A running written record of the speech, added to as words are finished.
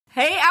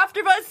Hey,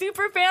 AfterBuzz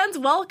superfans,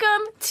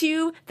 welcome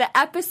to the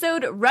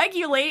episode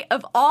Regulate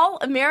of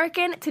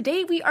All-American.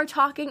 Today we are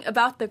talking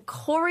about the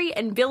Corey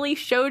and Billy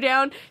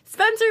showdown,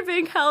 Spencer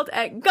being held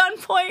at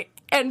gunpoint,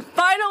 and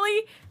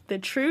finally, the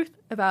truth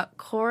about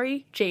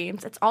Corey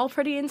James. It's all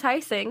pretty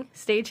enticing.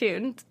 Stay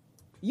tuned.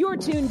 You're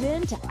tuned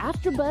in to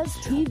AfterBuzz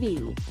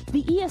TV,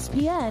 the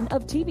ESPN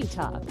of TV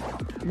talk.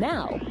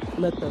 Now,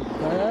 let the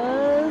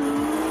buzz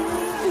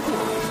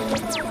begin.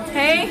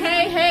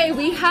 Hey,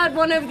 we had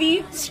one of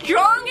the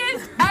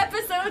strongest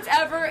episodes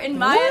ever, in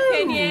my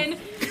opinion.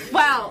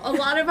 Wow, a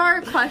lot of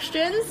our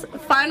questions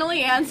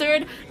finally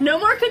answered. No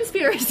more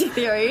conspiracy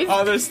theories.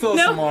 Oh, there's still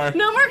some more.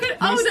 No more.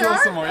 There's still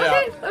some more,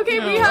 yeah. Okay,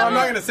 we have. I'm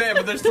not going to say it,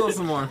 but there's still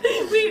some more.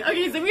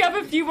 So we have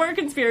a few more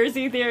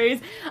conspiracy theories.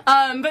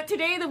 But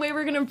today, the way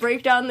we're going to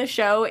break down the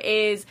show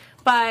is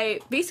by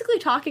basically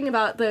talking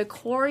about the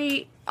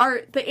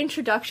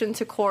introduction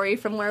to Corey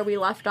from where we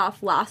left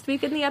off last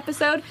week in the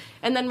episode,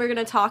 and then we're going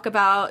to talk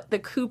about the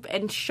Coop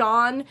and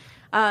Sean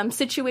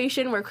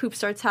situation where Coop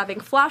starts having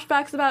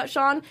flashbacks about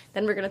Sean.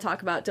 Then we're going to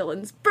talk about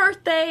Dylan's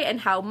birthday and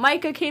how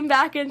Micah came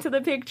back into the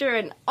picture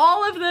and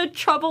all of the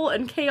trouble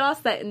and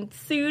chaos that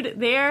ensued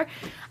there.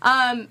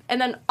 And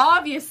then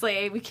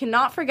obviously we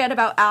cannot forget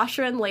about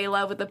Asher and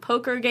Layla with the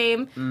poker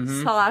game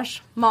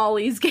 /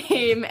 Molly's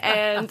game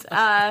and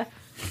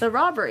the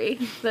robbery,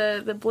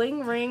 the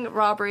bling ring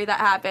robbery that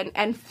happened.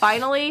 And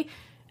finally,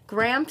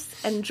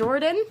 Gramps and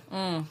Jordan.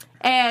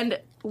 And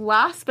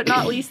last but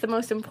not least, the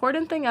most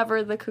important thing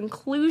ever, the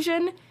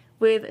conclusion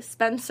with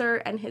Spencer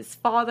and his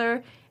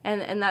father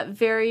and that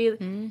very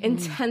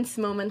intense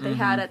moment they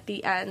had at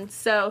the end.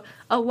 So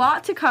a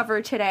lot to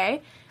cover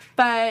today.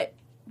 But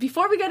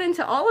before we get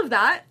into all of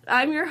that,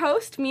 I'm your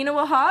host, Mina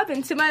Wahab,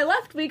 and to my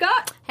left we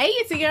got... Hey,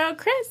 it's your girl,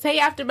 Chris. Hey,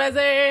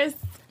 AfterBuzzers.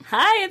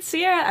 Hi, it's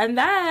Sierra. I'm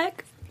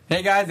back.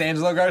 Hey guys,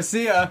 Angelo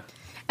Garcia.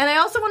 And I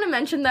also want to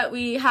mention that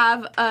we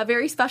have a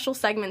very special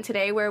segment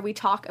today where we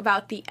talk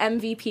about the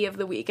MVP of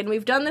the week. And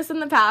we've done this in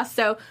the past,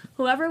 so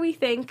whoever we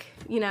think,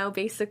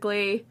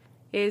 basically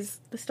is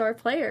the star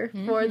player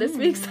for this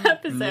week's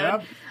episode.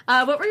 Yep.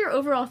 What were your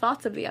overall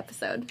thoughts of the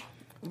episode?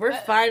 We're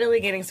finally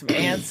getting some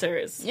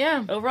answers.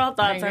 Yeah. Overall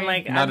thoughts, I'm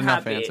like, Not I'm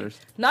enough happy. answers.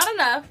 Not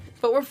enough,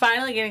 but we're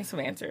finally getting some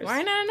answers.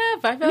 Why not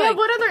enough? I feel like...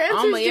 What other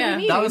answers do we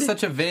need? That was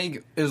such a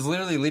vague... It was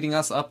literally leading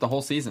us up the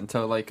whole season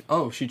to like,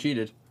 oh, she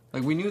cheated.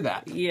 Like, we knew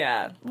that.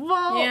 Yeah.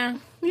 Well, Yeah.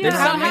 Didn't So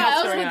have how else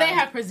story would on. they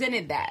have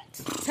presented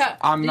that?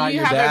 I'm Do not you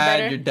your have a dad.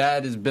 better- Your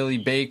dad is Billy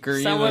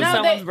Baker. Someone's You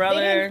someone's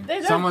brother.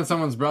 They don't-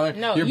 someone's brother.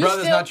 No, your you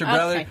brother's still- not your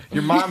brother. okay.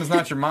 Your mom is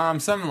not your mom.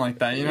 Something like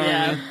that. You know what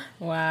I mean?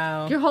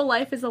 Wow. your whole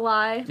life is a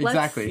lie.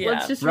 Exactly.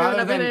 Let's Yeah. just ruin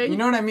Rather than, everything. you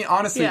know what I mean?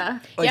 Honestly. Yeah.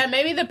 Like, Yeah,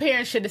 maybe the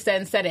parents should have said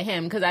instead of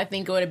him, because I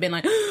think it would have been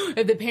like,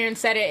 if the parents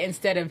said it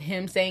instead of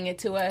him saying it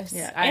to us.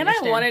 Yeah. I And I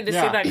understand. wanted to see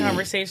Yeah. that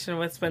conversation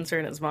with Spencer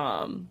and his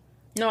mom.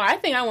 No, I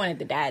think I wanted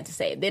the dad to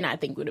say it. Then I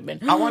think it would have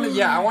been. I wanted the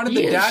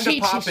dad to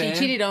pop she in.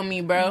 cheated on me,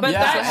 bro. But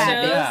Yeah, That's what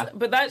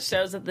happened. yeah. that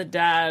shows that the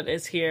dad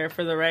is here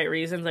for the right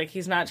reasons. Like,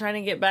 he's not trying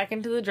to get back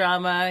into the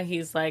drama.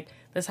 He's like,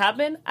 this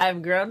happened.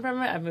 I've grown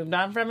from it. I've moved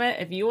on from it.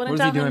 If you want to What was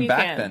tell he him, doing you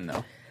back can. then,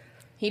 though?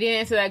 He didn't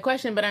answer that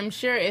question, but I'm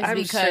sure it's I'm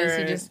because sure.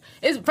 he just...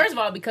 It's first of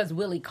all because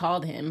Willie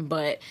called him,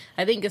 but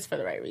I think it's for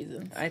the right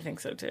reasons. I think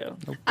so too.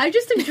 I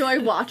just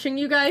enjoy watching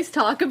you guys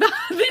talk about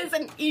this,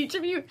 and each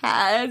of you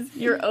has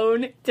your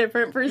own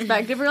different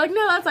perspective. We're like,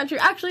 no, that's not true.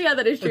 Actually, yeah,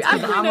 that is true. It's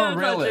 'cause Actually, I'm no, a that's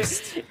not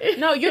realist. true.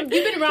 No, you've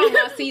been wrong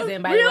all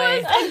season, by the way.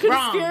 Realist and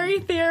Wrong. conspiracy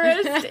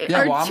theorist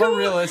Yeah, are well, I'm two a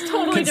realist.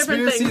 totally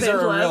different things. Conspiracies are a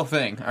Angela. real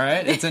thing, all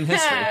right? It's in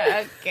history.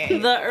 Okay.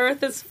 The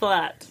Earth is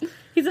flat.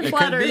 He's a It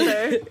flat could be.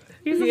 earther.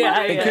 He's a Yeah,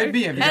 flat it earther. It could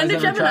be. Have you guys And a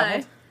ever Gemini.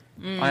 traveled?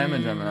 I am a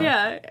Gemini.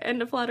 Yeah,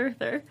 and a flat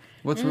earther.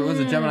 What does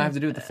a Gemini have to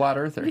do with the flat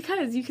earther?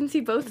 Because you can see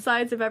both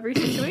sides of every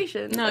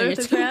situation. No, Earth you're is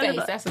two-faced. round.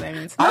 That's what that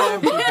means. I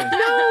am two-faced.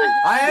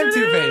 I am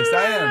two-faced.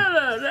 I am.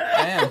 No.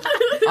 I am.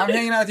 I'm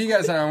hanging out with you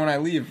guys when I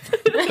leave.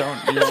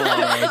 Don't. You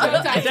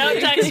don't Don't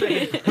text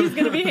me. He's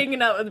gonna be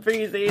hanging out with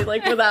Breezy,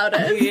 like without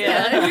us.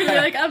 Yeah. He's gonna be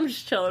like, I'm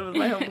just chilling with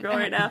my homegirl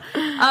right now.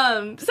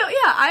 So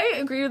yeah, I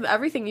agree with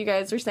everything you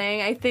guys are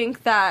saying. I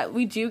think that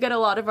we do get a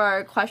lot of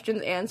our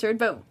questions answered,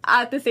 but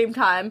at the same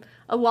time,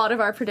 a lot of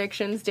our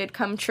predictions did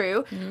come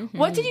true.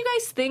 What did you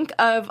guys think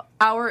of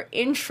our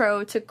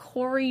intro to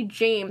Corey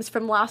James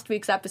from last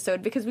week's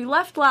episode? Because we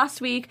left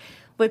last week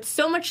with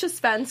so much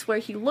suspense where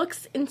he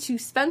looks into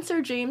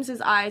Spencer James's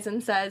eyes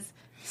and says,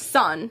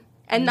 son.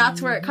 And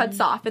that's where it cuts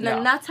off. And then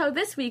Yeah. that's how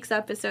this week's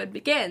episode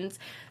begins.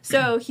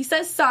 So he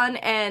says son,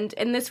 and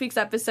in this week's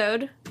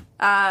episode,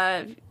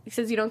 he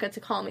says, you don't get to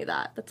call me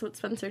that. That's what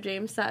Spencer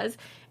James says.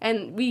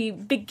 And we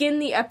begin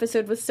the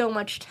episode with so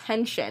much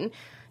tension.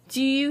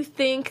 Do you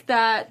think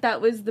that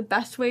that was the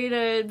best way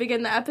to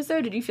begin the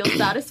episode? Did you feel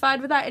satisfied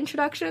with that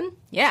introduction?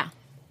 Yeah.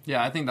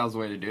 Yeah, I think that was the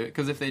way to do it.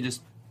 Because if they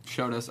just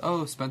showed us,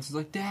 oh, Spencer's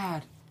like,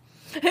 Dad.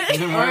 Or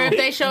if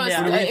they show us,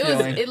 Yeah. What are we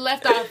feeling? it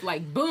left off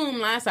like boom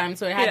last time,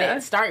 so it had Yeah.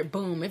 to start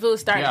boom. If it was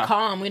starting Yeah.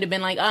 calm, we'd have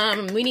been like,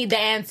 we need the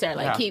answer.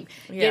 Like Yeah. get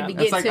Yeah. to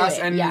get It's like to us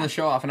it. ending yeah. the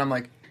show off, and I'm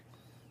like,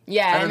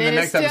 Yeah, and and then then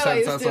the it's next still, episode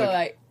it's sounds still like-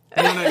 like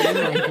You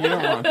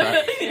don't want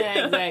that.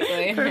 Yeah,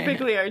 exactly.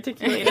 Perfectly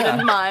articulated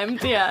and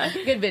mimed, yeah.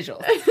 Good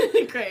visuals.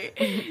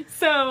 Great.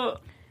 So,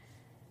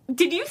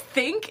 did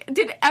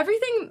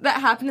everything that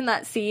happened in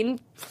that scene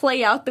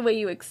play out the way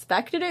you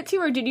expected it to,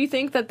 or did you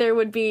think that there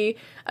would be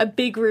a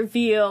big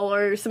reveal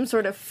or some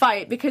sort of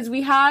fight? Because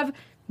we have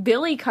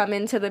Billy come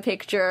into the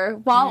picture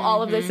while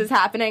all of this is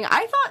happening.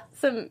 I thought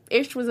some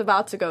ish was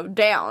about to go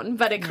down,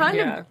 but it kind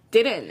of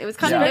didn't. It was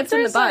kind of nipped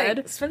in the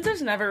bud.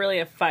 Spencer's never really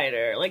a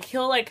fighter. Like,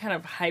 he'll, like, kind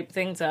of hype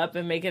things up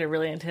and make it a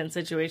really intense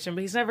situation,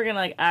 but he's never gonna,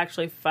 like,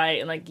 actually fight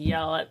and, like,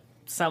 yell at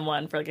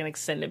someone for, like, an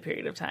extended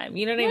period of time.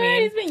 You know what I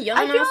mean? He's been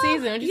yelling all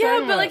season. What you talking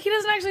but, about? like, he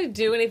doesn't actually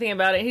do anything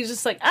about it. He's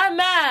just like, I'm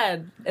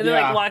mad! And then,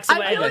 like, walks I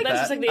away. feel like That's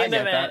just, like, the end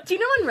of it. Do you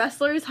know when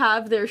wrestlers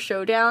have their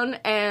showdown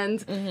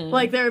and,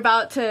 like, they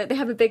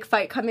have a big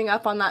fight coming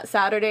up on that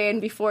Saturday,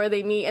 and before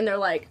they meet, and they're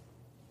like,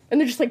 and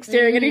they're just, like,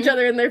 staring at each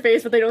other in their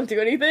face, but they don't do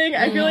anything?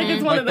 I feel like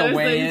it's one Like of those the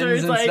things where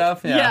it's weigh-ins like, and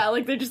stuff? Yeah.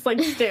 like, they're just,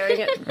 like,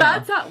 staring at...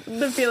 That's how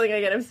the feeling I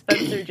get of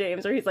Spencer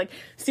James, where he's, like,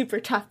 super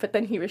tough, but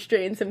then he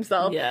restrains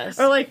himself. Yes.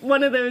 Or, like,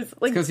 one of those,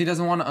 like... Because he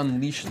doesn't want to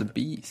unleash the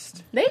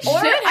beast. They should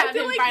I have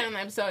feel him like- fight on the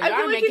episode. I Y'all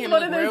feel like making he's him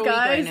one look of those real weak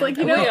right guys, now. like,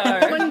 you We know,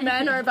 are. when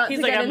men are about He's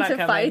to like, get "I'm not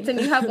into coming." fights, and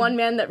you have one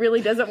man that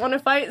really doesn't want to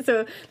fight,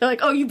 so they're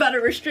like, oh, you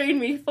better restrain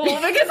me, fool,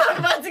 because I'm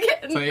about to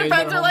get... And So the you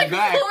friends better are, like, hold me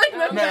back. pulling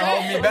them Better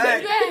back. hold me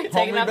back. Hold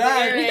Taking me out the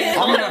back. earrings.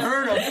 I'm gonna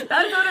hurt him.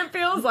 That's what it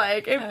feels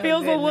like. It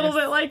feels a little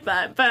bit like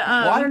that, but...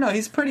 Well, I don't know.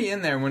 He's pretty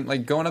in there when,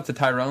 like, going up to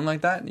Tyrone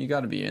like that. You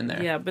got to be in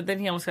there. Yeah, but then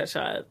he almost got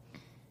shot.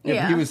 Yeah,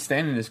 Yeah. but he was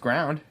standing his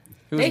ground.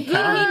 He was He needs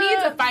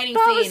a fighting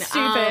that scene. was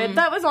stupid.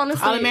 That was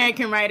honestly... All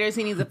American writers,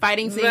 he needs a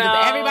fighting scene. 'Cause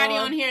No. everybody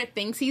on here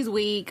thinks he's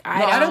weak.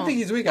 I don't think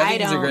he's weak. I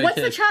think he's a great What's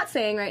kid. the chat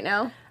saying right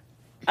now?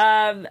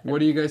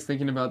 What are you guys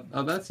thinking about?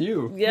 Oh, that's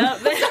you. Yep,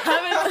 they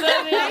haven't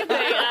said anything.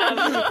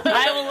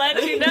 I will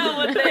let you know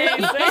when they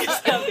say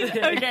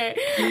something. Okay.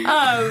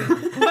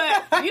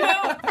 But, you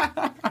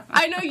know,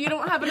 I know you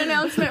don't have an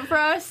announcement for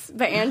us,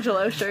 but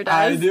Angelo sure does.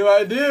 I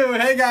do.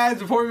 Hey guys,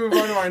 before we move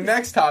on to our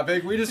next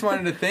topic, we just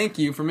wanted to thank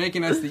you for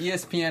making us the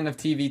ESPN of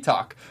TV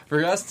talk.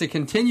 For us to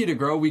continue to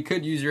grow, we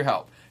could use your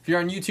help. If you're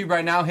on YouTube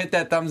right now, hit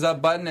that thumbs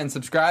up button and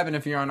subscribe. And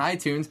if you're on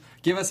iTunes,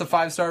 give us a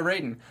 5-star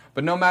rating.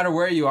 But no matter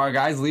where you are,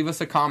 guys, leave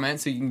us a comment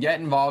so you can get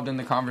involved in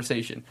the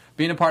conversation.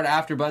 Being a part of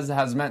AfterBuzz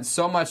has meant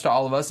so much to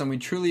all of us, and we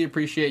truly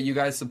appreciate you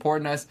guys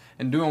supporting us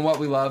and doing what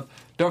we love.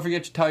 Don't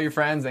forget to tell your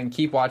friends and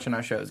keep watching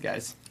our shows,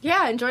 guys.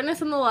 Yeah, and join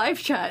us in the live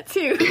chat,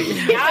 too.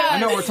 I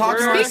know, we're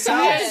talking to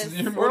ourselves.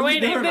 Yes. What We're are we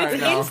waiting. doing right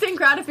It's now? instant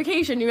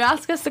gratification. You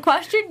ask us the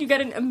question, you get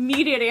an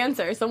immediate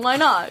answer. So why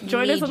not?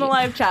 Join us in the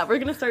live chat. We're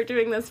going to start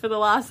doing this for the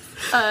last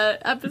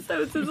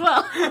episodes as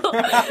well.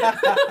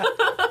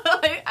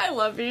 I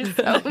love you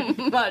so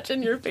much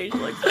and your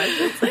facial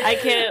expressions. I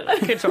can't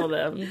control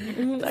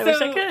them. I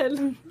wish I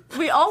could.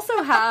 We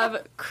also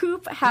have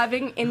Coop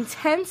having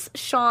intense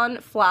Sean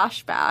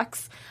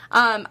flashbacks.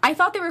 I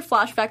thought they were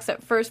flashbacks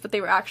at first, but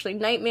they were actually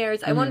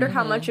nightmares. I wonder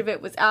how much of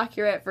it was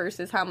accurate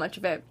versus how much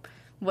of it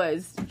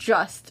was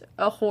just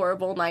a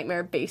horrible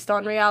nightmare based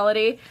on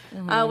reality.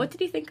 What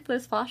did you think of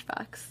those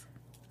flashbacks?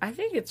 I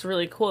think it's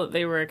really cool that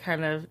they were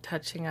kind of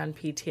touching on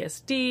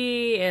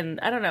PTSD, and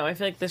I don't know. I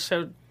feel like this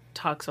show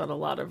talks about a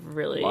lot of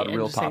really real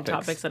interesting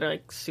topics that are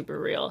like super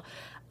real.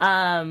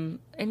 And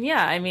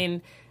yeah, I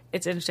mean,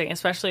 it's interesting,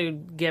 especially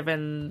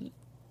given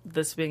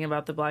this being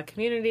about the Black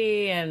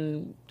community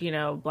and, you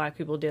know, Black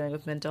people dealing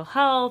with mental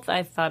health.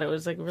 I thought it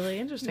was like really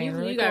interesting. and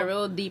really You got cool.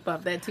 real deep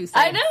off that too.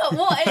 I know.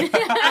 Well,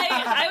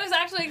 I was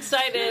actually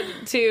excited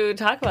to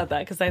talk about that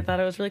because I thought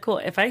it was really cool.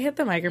 If I hit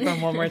the microphone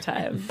one more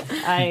time,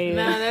 No,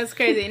 that's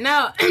crazy.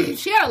 No,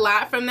 she had a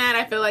lot from that.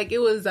 I feel like it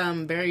was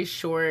very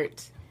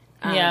short.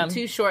 Yeah.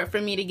 Too short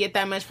for me to get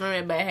that much from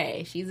it, but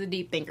hey, she's a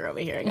deep thinker over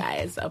here,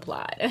 guys.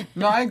 Applaud.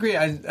 No, I agree.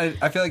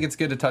 I feel like it's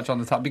good to touch on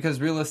the top because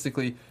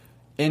realistically,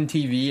 in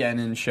TV and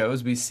in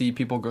shows, we see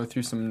people go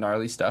through some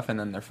gnarly stuff and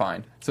then they're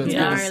fine. So it's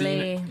good to see.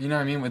 Gnarly. You know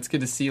what I mean? It's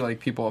good to see like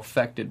people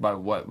affected by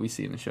what we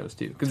see in the shows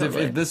too. Because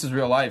Totally. if this is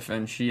real life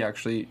and she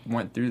actually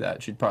went through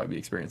that, she'd probably be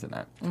experiencing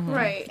that.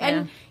 Right.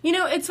 And, you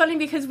know, it's funny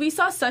because we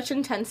saw such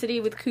intensity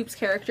with Coop's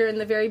character in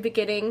the very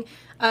beginning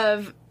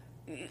of,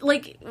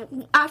 like,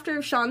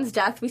 after Sean's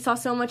death, we saw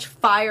so much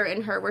fire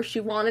in her where she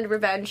wanted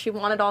revenge, she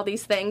wanted all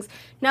these things.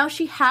 Now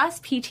she has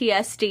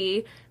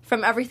PTSD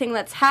from everything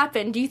that's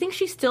happened. Do you think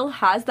she still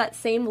has that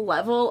same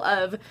level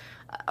of,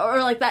 or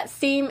like that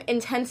same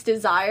intense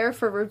desire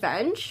for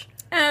revenge?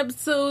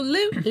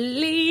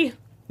 Absolutely.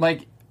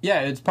 Like,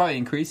 yeah, it's probably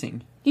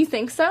increasing. You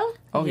think so?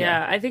 Oh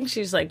yeah, I think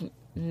she's like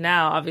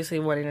now obviously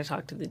wanting to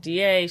talk to the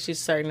DA. She's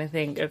starting to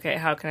think, okay,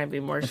 how can I be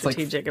more like-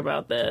 strategic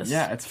about this?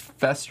 Yeah, it's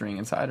festering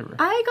inside of her.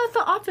 I got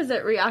the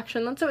opposite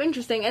reaction. That's so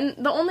interesting. And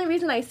the only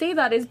reason I say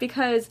that is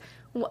because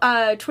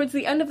towards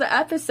the end of the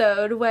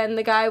episode, when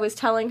the guy was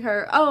telling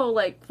her, oh,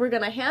 like, we're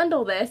going to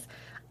handle this,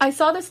 I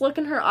saw this look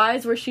in her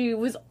eyes where she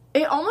was,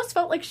 it almost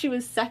felt like she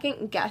was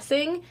second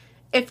guessing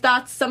if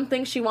that's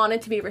something she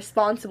wanted to be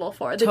responsible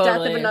for, the death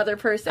Totally. of another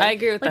person. I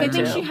agree with like, that, I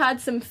think too. she had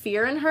some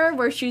fear in her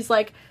where she's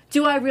like,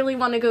 do I really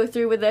want to go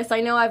through with this?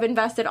 I know I've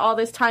invested all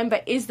this time,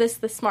 but is this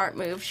the smart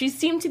move? She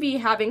seemed to be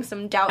having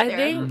some doubt I there.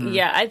 think,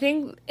 I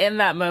think in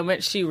that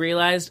moment she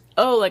realized,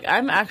 oh, like,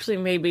 I'm actually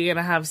maybe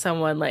gonna have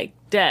someone, like,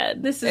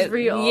 dead. This is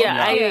real.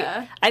 Yeah,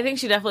 Yeah. I think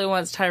she definitely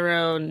wants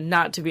Tyrone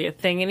not to be a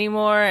thing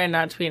anymore and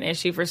not to be an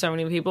issue for so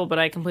many people, but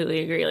I completely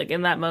agree. Like,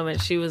 in that moment,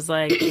 she was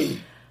like,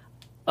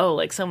 oh,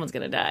 like, someone's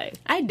gonna die.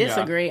 I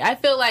disagree. I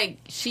feel like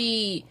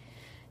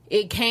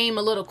it came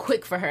a little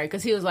quick for her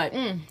because he was like,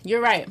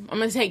 "You're right. I'm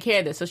gonna take care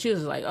of this." So she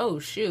was like, "Oh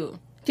shoot."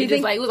 Do you It just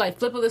think- like it was like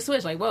flip of the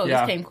switch. Like, whoa,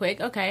 Yeah. this came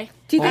quick. Okay.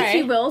 Do you think All he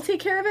right. will take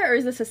care of it, or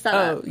is this a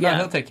setup? Oh, No, yeah.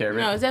 he'll take care of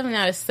it. No, it's definitely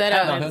not a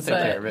setup. No, he'll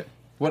take care of it.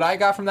 What I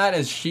got from that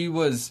is she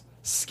was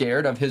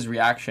scared of his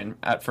reaction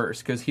at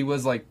first because he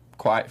was like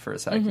quiet for a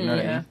sec. You know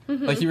what I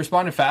mean? Like he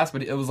responded fast,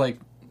 but it was like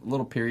a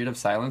little period of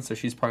silence. So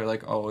she's probably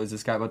like, "Oh, is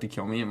this guy about to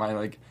kill me? Am I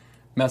like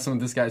messing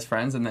with this guy's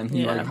friends?" And then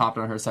he Yeah. like hopped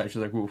on her side.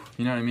 She's like, "Woof,"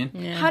 you know what I mean?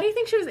 Yeah. How do you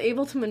think she was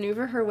able to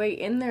maneuver her way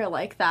in there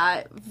like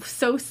that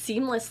so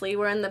seamlessly,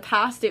 where in the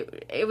past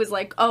it was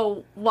like,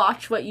 oh,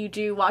 watch what you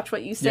do, watch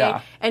what you say,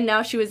 Yeah. and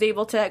now she was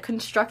able to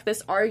construct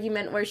this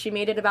argument where she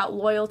made it about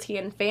loyalty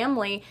and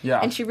family, Yeah.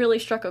 and she really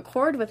struck a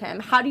chord with him.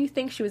 How do you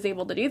think she was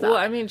able to do that? Well,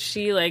 I mean,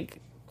 she, like,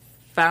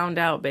 found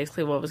out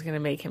basically what was going to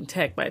make him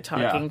tick by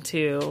talking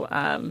to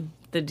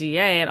the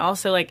DA. And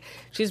also, like,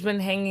 she's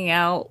been hanging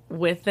out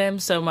with them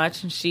so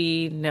much, and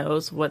she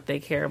knows what they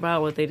care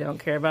about, what they don't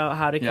care about,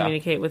 how to Yeah.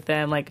 communicate with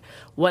them, like,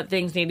 what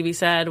things need to be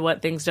said,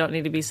 what things don't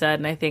need to be said.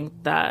 And I think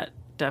that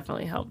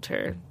definitely helped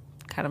her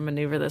kind of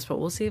maneuver this, but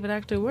we'll see if it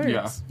actually works.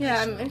 Yeah.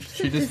 yeah, I'm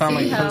interested She just to found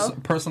see like how.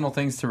 personal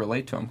things to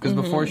relate to him because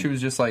before she was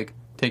just like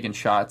taking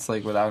shots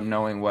like without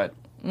knowing what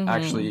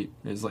actually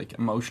is like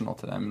emotional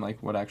to them,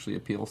 like what actually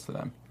appeals to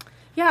them.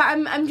 Yeah,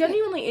 I'm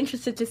genuinely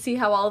interested to see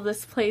how all of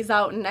this plays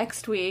out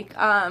next week.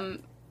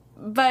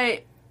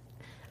 But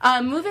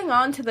moving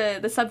on to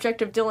the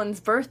subject of Dylan's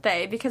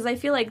birthday, because I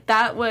feel like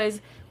that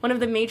was one of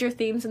the major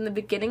themes in the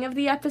beginning of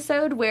the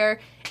episode, where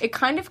it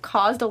kind of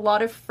caused a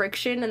lot of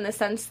friction in the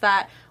sense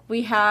that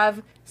we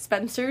have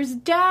Spencer's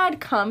dad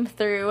come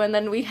through, and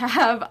then we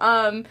have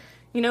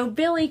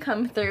Billy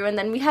come through, and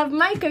then we have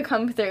Micah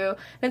come through.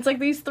 And it's like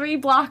these three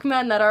black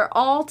men that are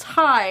all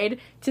tied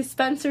to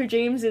Spencer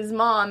James's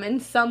mom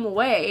in some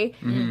way.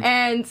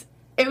 And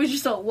it was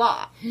just a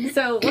lot.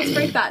 So let's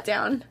break that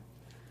down.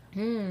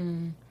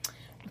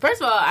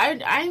 First of all,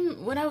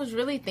 what I was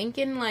really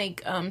thinking,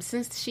 like,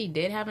 since she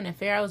did have an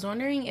affair, I was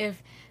wondering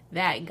if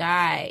that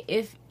guy,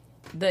 if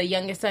the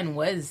youngest son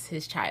was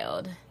his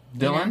child.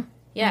 Dylan?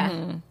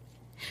 Yeah.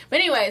 But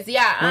anyways,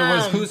 yeah. Or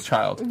was whose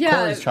child? yeah,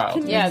 Corey's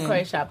child. Yeah,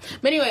 Corey's child.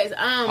 But anyways, he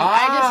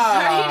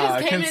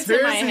just came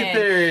into my head.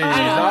 theories.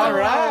 All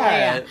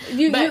right.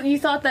 You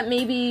thought that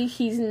maybe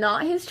he's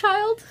not his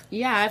child?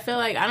 Yeah, I feel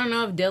like I don't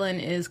know if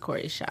Dylan is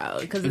Corey's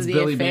child because of Is the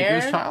Billy affair.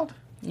 Baker's child?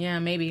 Yeah,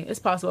 maybe it's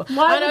possible.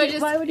 Why I don't know, would you-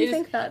 why would you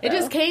think that, It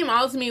just though? came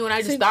out to me when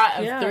I just thought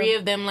of yeah. three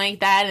of them like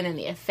that, and then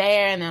the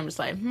affair, and then I'm just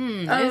like, is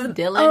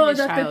Dylan Oh, his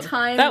that child? the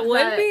time That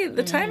would be,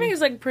 the timing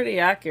is, like, pretty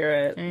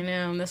accurate. I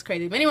know, that's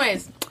crazy. But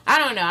anyways, I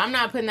don't know. I'm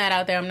not putting that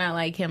out there. I'm not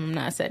like him. I'm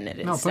not setting it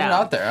in No, put stone. it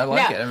out there. I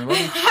like it. Everybody.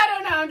 I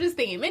don't know. I'm just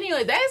thinking. But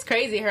anyways, that is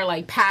crazy. Her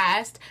like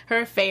past, her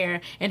affair,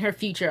 and her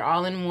future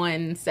all in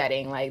one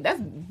setting. Like that's.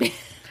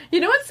 You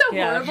know what's so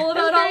Yeah. horrible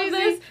That's about all of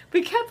crazy. this?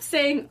 We kept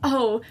saying,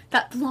 "Oh,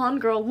 that blonde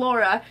girl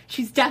Laura,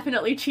 she's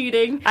definitely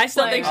cheating." I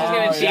still think she's Oh,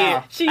 gonna cheat.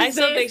 yeah. She's I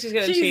still this, think she's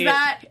gonna she's cheat.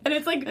 that, and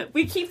it's like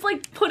we keep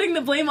like putting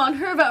the blame on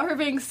her about her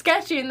being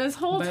sketchy, and this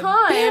whole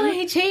time,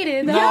 Billy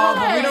cheated. No,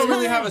 but we don't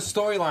really have a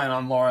storyline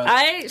on Laura.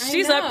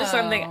 She's up to know.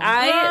 something.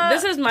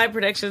 This is my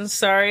prediction.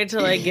 Sorry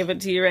to like give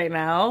it to you right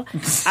now.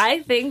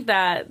 I think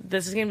that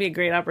this is going to be a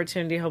great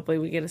opportunity. Hopefully,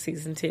 we get a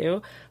season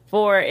 2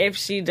 for if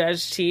she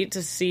does cheat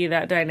to see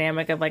that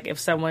dynamic of like if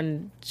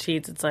someone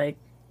cheats, it's like,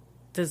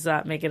 does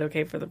that make it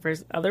okay for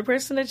the other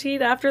person to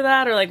cheat after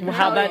that, or like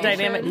how that it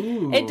dynamic?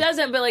 Ooh. It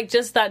doesn't, but like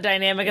just that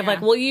dynamic of Yeah.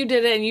 like, well, you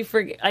did it and you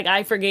like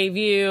I forgave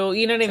you.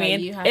 You know what I mean?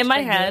 You have In to my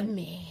forgive head,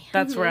 me.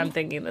 that's where I'm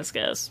thinking this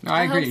goes. No,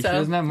 I agree. hope so. She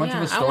doesn't have much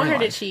of a storyline. I want her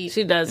to cheat.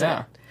 She doesn't.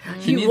 Yeah.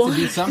 She needs to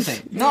do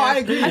something. No, I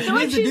agree. I She feel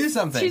like needs to do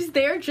something. She's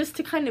there just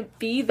to kind of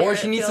be there. Or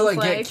she it needs to feels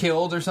like get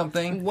killed or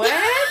something. What?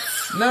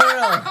 No.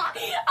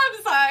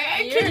 I'm sorry,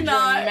 I You're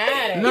cannot.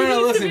 dramatic. No, needs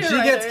to listen. be a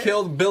She gets writer.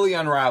 killed, Billy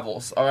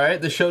unravels. All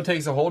right, the show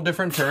takes a whole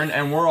different turn,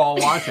 and we're all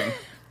watching.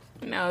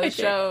 No, the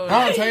show.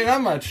 I'll tell you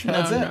that much.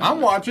 That's it. no.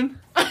 I'm watching.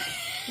 All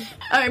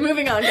right,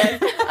 moving on, guys.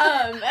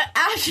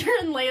 Asher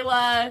and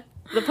Layla,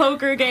 the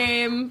poker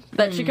game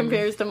that she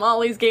compares to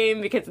Molly's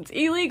game because it's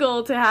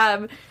illegal to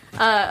have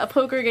a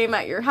poker game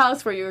at your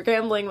house where you're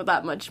gambling with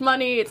that much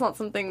money. It's not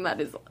something that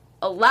is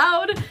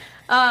allowed.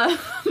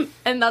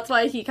 And that's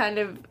why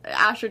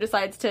Asher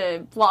decides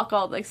to block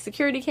all the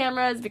security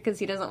cameras because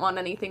he doesn't want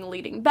anything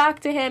leading back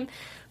to him.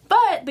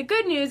 But the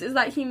good news is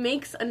that he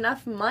makes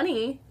enough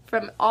money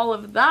from all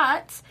of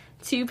that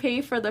to pay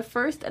for the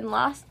first and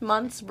last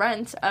month's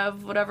rent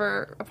of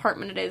whatever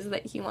apartment it is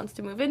that he wants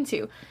to move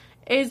into.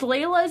 Is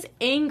Layla's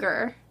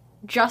anger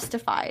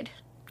justified.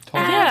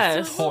 Totally.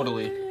 Yes.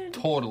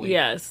 Totally.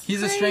 Yes.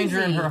 He's a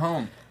stranger in her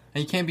home.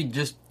 And he can't be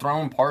just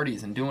throwing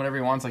parties and doing whatever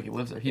he wants like he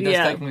lives there. He does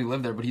technically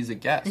live there, but he's a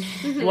guest.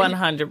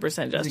 100% He's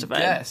a justified.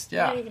 guest,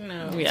 yeah.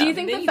 Yeah. Do you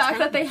think Did the he fact turn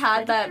that they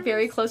had that predators?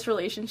 very close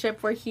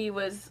relationship where he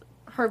was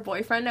her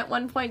boyfriend at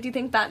one point, do you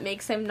think that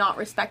makes him not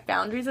respect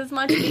boundaries as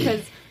much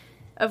because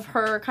of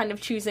her kind of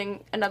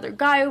choosing another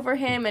guy over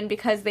him, and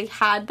because they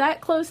had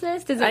that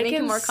closeness, does it make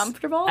him more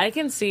comfortable? I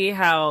can see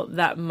how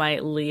that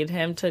might lead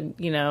him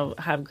to,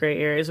 have gray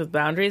areas with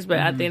boundaries, but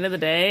at the end of the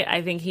day,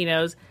 I think he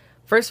knows,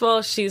 first of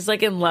all, she's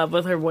like in love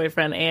with her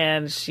boyfriend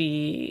and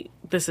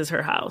this is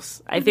her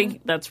house. I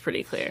think that's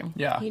pretty clear.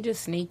 Yeah. He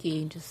just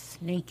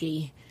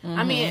sneaky.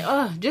 I mean,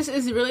 just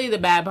is really the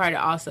bad part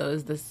also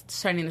is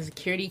turning the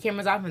security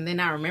cameras off and then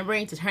not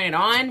remembering to turn it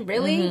on.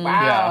 Really?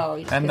 Wow.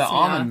 You just And the pissed me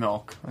almond off.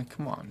 milk. Like,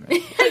 come on,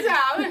 man.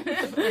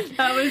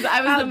 I was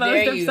How the most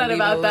dare you upset leave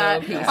about a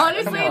that. little piece.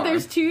 Honestly, Come on.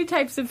 there's two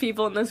types of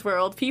people in this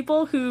world: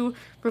 people who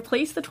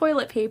replace the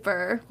toilet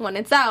paper when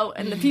it's out,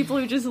 and the people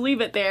who just leave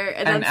it there.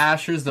 And, And that's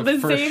Asher's the the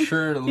first same.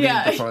 sure to leave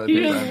Yeah, the toilet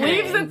he paper. just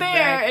leaves it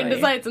there and Exactly.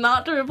 decides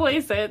not to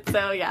replace it.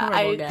 So yeah,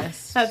 Horrible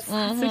guest. that's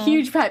a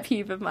huge pet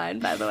peeve of mine,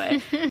 by the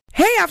way.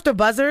 Hey, After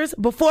Buzzers!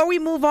 Before we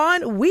move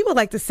on, we would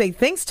like to say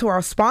thanks to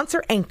our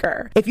sponsor,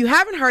 Anchor. If you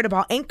haven't heard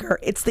about Anchor,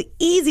 it's the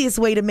easiest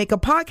way to make a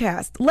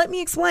podcast. Let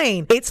me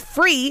explain. It's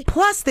free,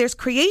 plus there's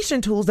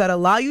creation tools that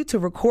allow you to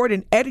record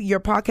and edit your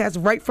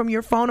podcast right from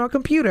your phone or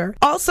computer.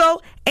 Also,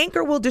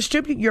 Anchor will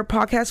distribute your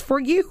podcast for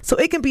you, so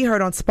it can be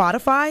heard on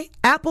Spotify,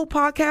 Apple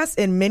Podcasts,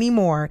 and many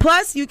more.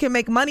 Plus, you can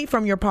make money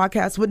from your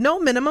podcast with no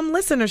minimum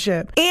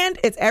listenership. And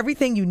it's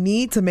everything you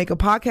need to make a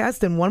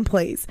podcast in one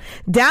place.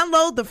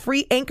 Download the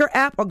free Anchor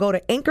app or go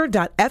to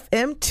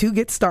anchor.fm to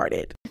get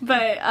started.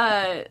 But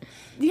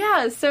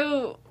yeah,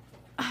 so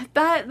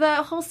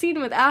that whole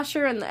scene with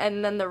Asher and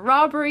then the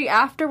robbery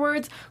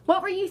afterwards.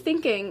 What were you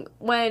thinking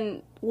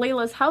when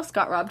Layla's house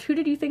got robbed? Who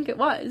did you think it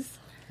was?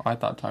 I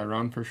thought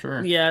Tyrone for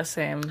sure. Yeah,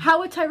 same. How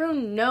would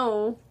Tyrone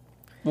know?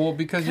 Well,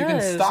 because you can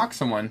 'Cause- stalk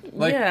someone.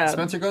 Like, Yeah.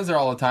 Spencer goes there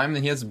all the time,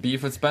 and he has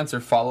beef with Spencer.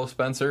 Follow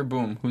Spencer.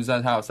 Boom. Who's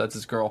that house? That's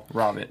his girl.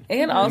 Rob it. And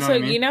You know also, what I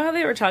mean? you know how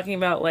they were talking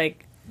about,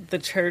 like, the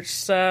church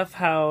stuff,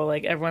 how,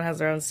 like, everyone has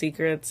their own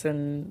secrets,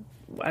 and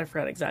I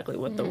forgot exactly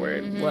what the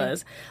word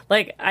was.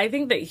 Like, I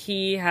think that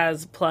he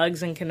has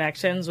plugs and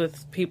connections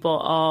with people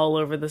all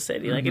over the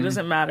city. Like, it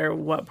doesn't matter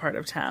what part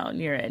of town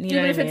you're in. You know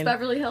Even what if I it's mean?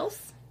 Beverly Hills?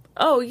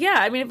 Oh, yeah.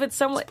 I mean, if it's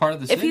someone, It's part of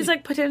the if he's, city.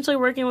 like, potentially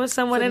working with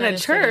someone in a another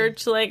city.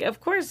 church, like, of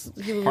course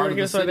he would Part work of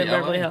the with someone in city,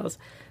 Beverly LA. Hills.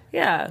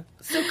 Yeah.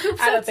 So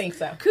Coop I don't think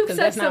so. Coop Because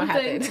said that's not what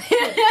something.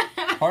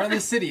 happened. Part of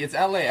the city. It's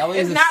LA. LA is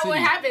It's a not city. what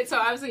happened, so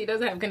obviously he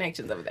doesn't have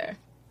connections over there.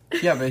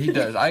 Yeah, but he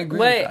does. I agree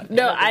Wait, with that.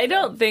 no, I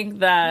don't think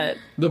that.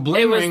 The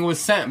bling It was- ring was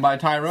sent by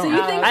Tyrone. So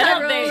you think I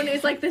don't Tyrone think-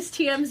 is like this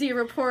TMZ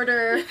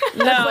reporter?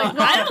 No,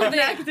 I don't think.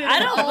 Connected I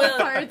in don't. all Will,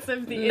 parts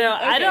of the. no,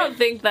 I Okay. don't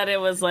think that it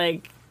was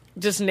like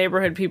just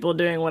neighborhood people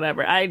doing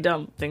whatever. I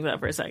don't think that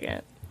for a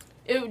second.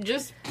 It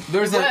just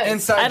There's it an was.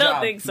 inside I don't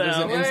job. think so. There's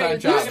an Wait, inside you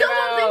job. You still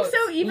don't think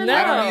so? Even No. though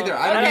I don't either.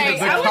 I don't Okay,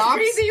 either. I The wish cops,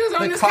 Breezy was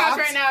on the this couch cops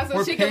right now so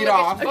were she could paid look at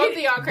off both of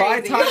y'all by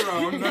crazy.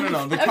 Tyrone.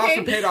 No. The cops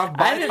were paid off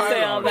by I didn't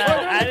say all Tyrone.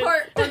 that.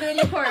 We're doing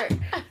the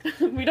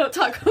court. We don't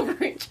talk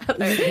over each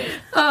other.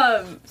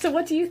 So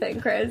what do you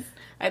think, Chris?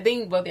 I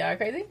think both of y'all are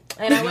crazy.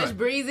 And I wish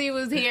Breezy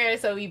was here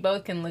so we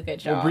both can look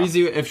at y'all. Well,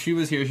 Breezy, if she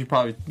was here, she'd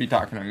probably be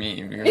talking to me.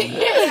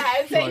 Yeah,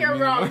 I'd say Like you're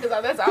me. wrong because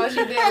that's all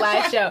she did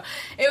last show.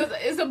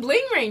 It's a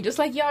bling ring, just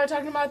like y'all are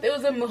talking about. There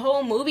was a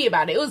whole movie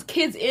about it. It was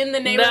kids in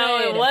the neighborhood. No,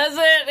 it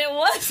wasn't. It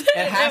wasn't.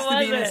 It has to be an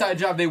wasn't. inside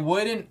job. They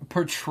wouldn't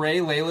portray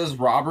Layla's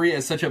robbery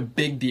as such a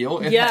big deal.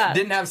 It Yeah.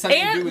 didn't have something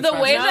to And do with the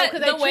way Spencer. that-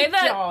 because the way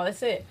that- y'all.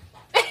 That's it.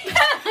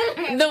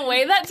 The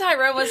way that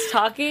Tyrone was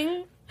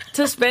talking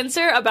to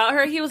Spencer about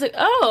her, he was like,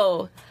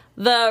 "Oh,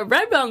 the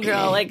Redbone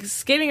girl, like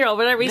skinny girl,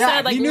 whatever he Yeah,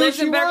 said, like he knew lives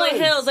she in Beverly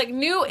was. Hills, like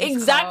knew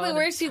exactly Called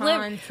where she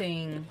lived."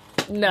 taunting.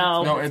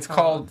 No, it's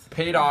called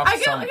paid off. I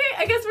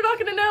guess we're not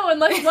going to know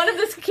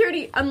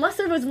unless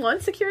there was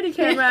one security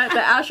camera that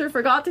Asher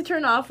forgot to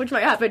turn off, which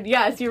might happen.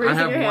 Yes, you're I raising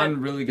have your hand.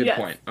 one really good Yes.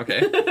 point.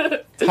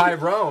 Okay.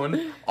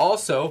 Tyrone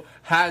also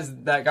has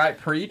that guy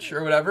Preach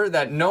or whatever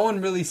that no one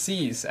really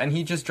sees, and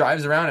he just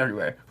drives around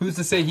everywhere. Who's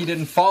to say he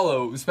didn't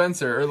follow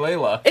Spencer or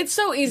Layla? it's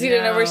so easy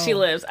to know where No. she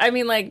lives. I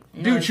mean, like,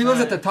 Dude, she lives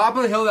at the top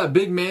of the hill, that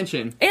big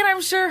mansion. and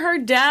I'm sure her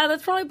dad.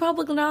 That's probably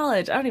public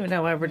knowledge. I don't even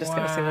know why we're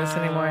discussing this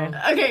anymore.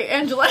 Okay,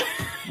 Angela.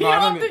 No, I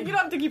don't You don't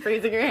have to keep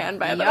raising your hand,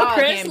 by the way. Y'all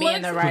Chris can't be looks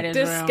in the writer's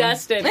room.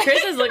 disgusted.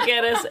 Chris is looking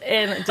at us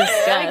in I can't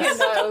disgust.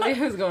 know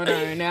what's going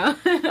on right now.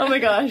 Oh my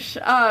gosh.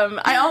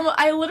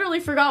 I literally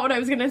forgot what I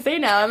was going to say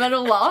now. I'm at a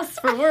loss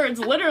for words,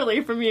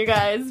 literally, from you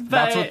guys. But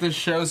That's what this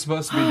show's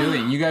supposed to be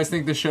doing. You guys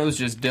think the show's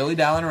just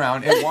dilly-dallying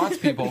around. It wants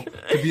people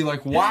to be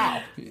like,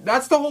 wow.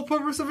 That's the whole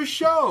purpose of a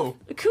show.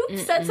 Coop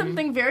said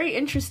something very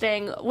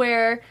interesting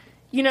where,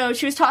 you know,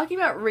 she was talking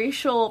about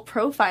racial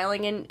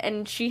profiling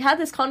and she had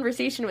this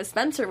conversation with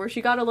Spencer where she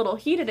got a little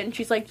heated and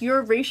she's like,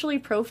 you're racially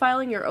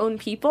profiling your own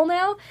people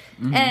now?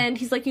 And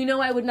he's like,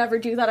 I would never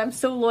do that. I'm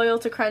so loyal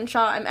to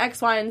Crenshaw. I'm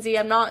X, Y, and Z.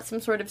 I'm not some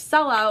sort of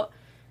sellout.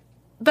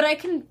 but I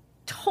can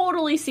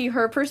totally see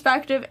her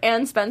perspective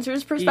and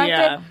Spencer's perspective.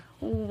 Yeah.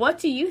 What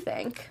do you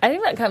think? I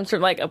think that comes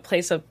from like a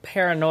place of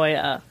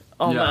paranoia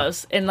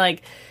almost. And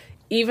like,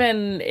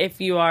 even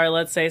if you are,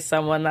 let's say,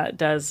 someone that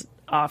does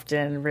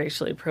often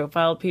racially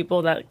profile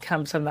people, that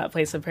comes from that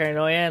place of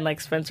paranoia. And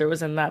like Spencer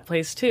was in that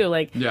place too.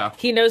 Like,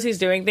 he knows he's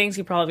doing things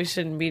he probably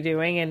shouldn't be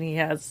doing. And he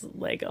has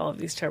like all of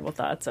these terrible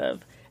thoughts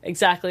of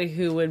exactly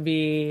who would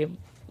be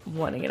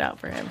wanting it out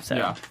for him. So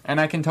yeah, and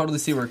I can totally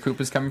see where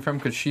Coop is coming from,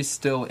 because she's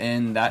still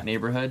in that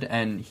neighborhood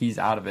and he's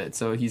out of it,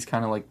 so he's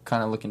kind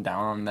of looking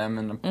down on them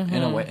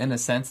in a way, in a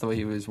sense, the way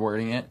he was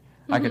wording it.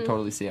 I could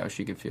totally see how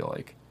she could feel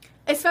like.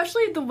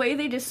 Especially the way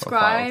they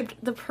described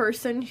the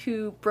person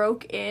who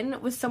broke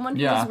in was someone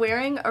who was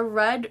wearing a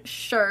red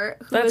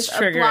shirt, who was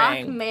a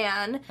black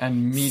man.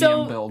 And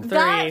medium build.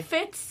 That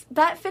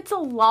fits a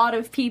lot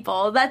of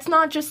people. That's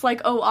not just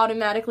like, oh,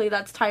 automatically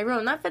that's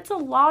Tyrone. That fits a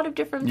lot of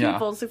different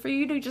people. So for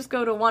you to just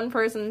go to one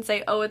person and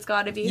say, oh, it's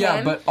got to be him.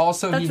 Yeah, but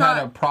also he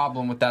had a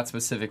problem with that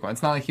specific one.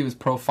 It's not like he was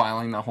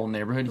profiling the whole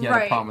neighborhood. He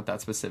had a problem with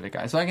that specific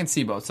guy. So I can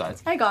see both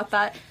sides. I got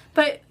that.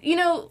 But, you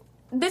know,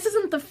 this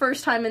isn't the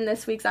first time in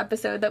this week's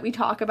episode that we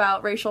talk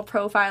about racial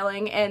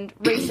profiling and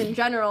race in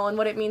general and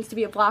what it means to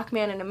be a black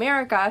man in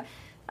America.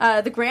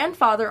 The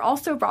grandfather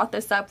also brought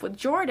this up with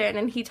Jordan,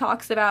 and he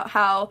talks about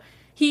how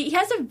he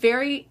has a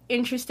very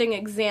interesting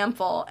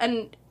example.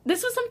 And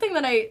this was something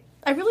that I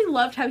really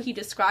loved how he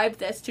described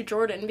this to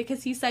Jordan,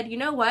 because he said, you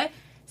know what?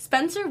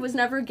 Spencer was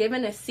never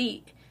given a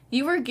seat.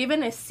 You were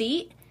given a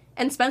seat,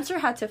 and Spencer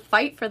had to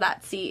fight for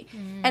that seat.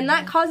 And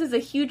that causes a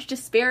huge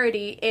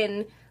disparity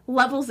in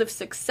levels of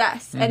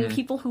success and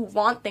people who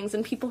want things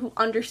and people who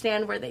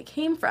understand where they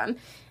came from.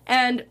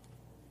 And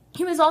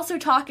he was also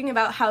talking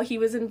about how he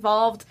was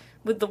involved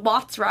with the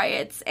Watts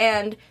riots,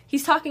 and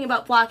he's talking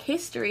about Black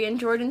history, and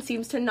Jordan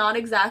seems to not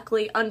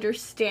exactly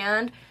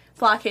understand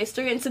Black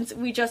history. And since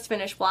we just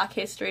finished Black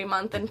History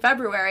Month in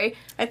February,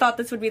 I thought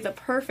this would be the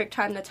perfect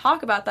time to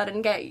talk about that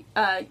and get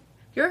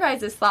your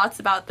guys' thoughts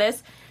about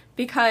this,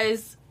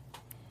 because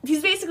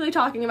he's basically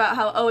talking about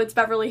how, oh, it's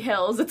Beverly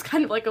Hills, it's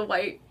kind of like a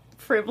white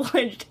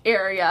privileged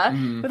area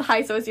with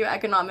high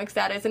socioeconomic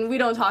status, and we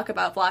don't talk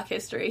about Black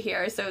history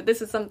here, so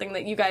this is something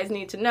that you guys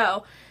need to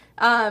know.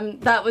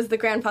 That was the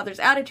grandfather's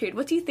attitude.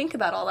 What do you think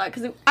about all that?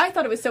 Because I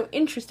thought it was so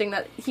interesting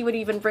that he would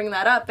even bring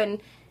that up,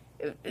 and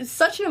it's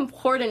such an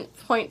important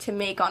point to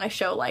make on a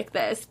show like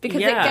this,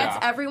 because it gets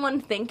everyone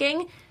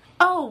thinking,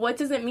 oh, what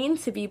does it mean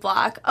to be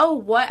Black? Oh,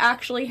 what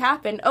actually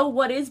happened? Oh,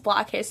 what is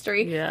Black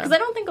history? Because I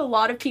don't think a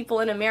lot of people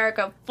in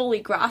America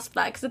fully grasp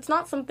that, because it's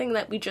not something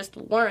that we just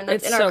learn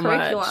that's in our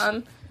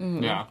curriculum.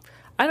 Yeah.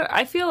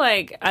 I feel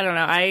like, I don't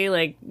know, I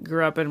like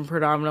grew up in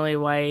predominantly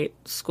white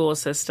school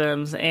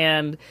systems,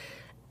 and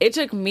it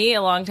took me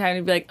a long time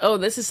to be like, oh,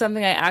 this is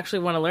something I actually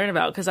want to learn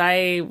about, because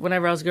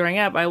whenever I was growing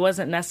up, I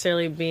wasn't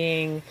necessarily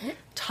being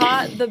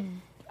taught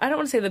I don't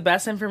want to say the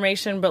best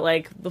information, but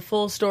like the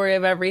full story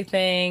of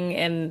everything.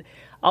 And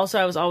also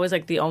I was always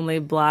like the only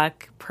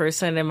Black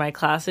person in my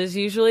classes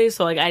usually.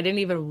 So like I didn't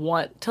even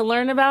want to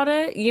learn about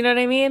it. You know what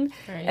I mean?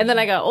 Right. And then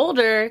I got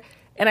older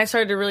and I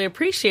started to really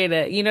appreciate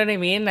it. You know what I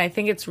mean? And I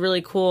think it's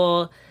really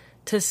cool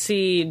to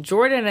see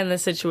Jordan in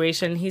this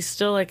situation. He's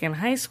still like in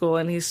high school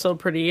and he's still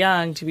pretty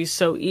young to be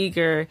so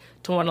eager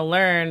to want to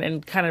learn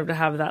and kind of to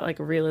have that like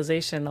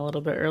realization a little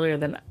bit earlier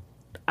than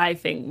I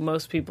think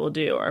most people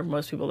do, or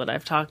most people that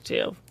I've talked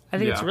to. I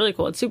think it's really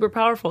cool. It's super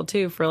powerful,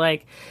 too, for,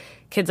 like,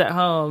 kids at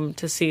home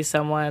to see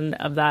someone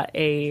of that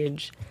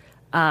age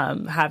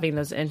having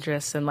those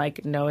interests and,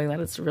 like, knowing that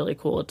it's really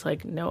cool to,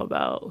 like, know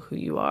about who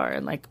you are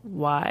and, like,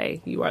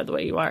 why you are the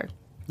way you are.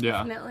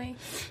 Yeah. Definitely.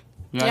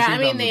 I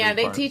mean,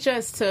 they teach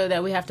us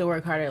that we have to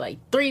work harder, like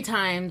 3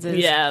 times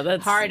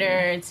as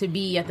harder to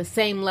be at the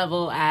same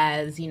level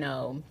as,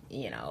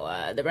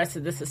 the rest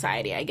of the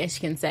society, I guess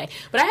you can say.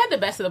 But I had the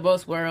best of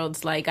both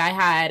worlds. I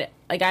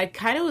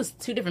kind of was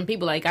 2 different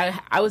people. Like,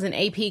 I was in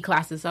AP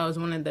classes, so I was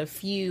one of the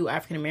few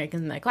African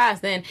Americans in that class.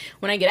 Then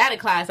when I get out of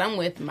class, I'm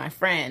with my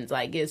friends.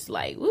 Like, it's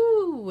like,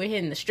 woo, we're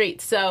hitting the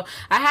streets. So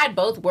I had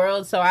both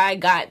worlds, so I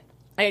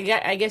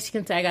guess you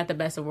can say I got the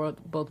best of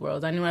both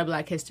worlds. I knew my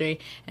Black history,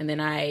 and then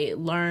I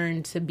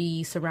learned to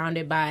be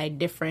surrounded by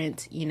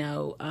different,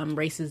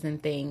 races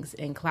and things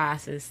in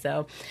classes.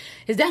 So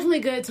it's definitely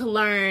good to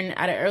learn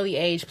at an early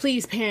age.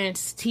 Please,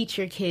 parents, teach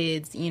your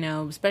kids,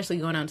 especially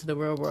going out to the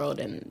real world,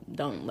 and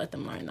don't let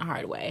them learn the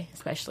hard way,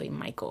 especially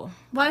Michael.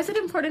 Why is it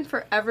important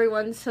for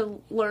everyone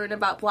to learn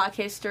about Black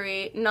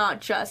history, not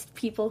just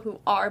people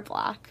who are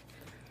Black?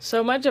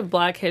 So much of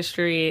Black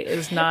history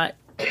is not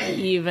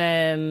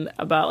even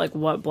about like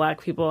what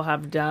Black people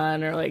have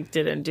done or like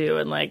didn't do,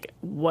 and like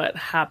what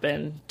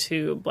happened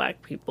to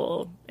Black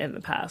people in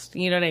the past.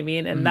 You know what I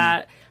mean? And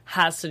that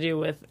has to do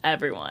with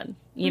everyone,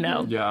 you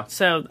know? Yeah.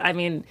 So, I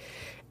mean,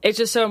 it's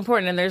just so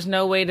important, and there's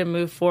no way to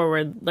move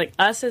forward. Like,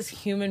 us as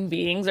human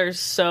beings are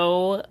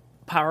so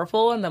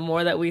powerful, and the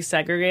more that we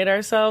segregate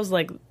ourselves,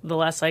 like, the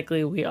less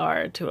likely we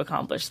are to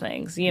accomplish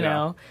things, you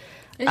know?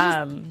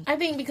 I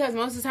think because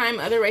most of the time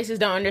other races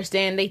don't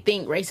understand, they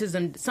think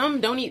racism.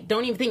 Some don't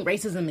even think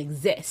racism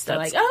exists. They're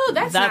like, oh,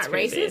 that's not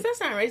crazy. Racist. That's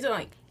not racist.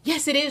 Like,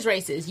 yes, it is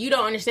racist. You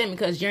don't understand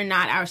because you're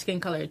not our skin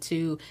color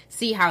to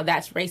see how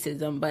that's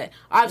racism. But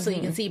obviously,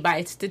 you can see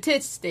by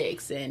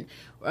statistics, and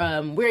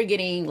we're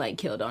getting like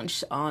killed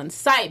on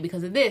sight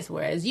because of this.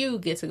 Whereas you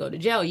get to go to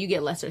jail, you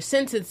get lesser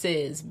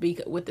sentences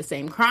with the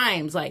same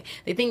crimes. Like,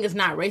 they think it's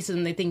not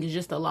racism; they think it's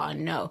just the law.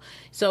 No,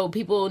 so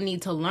people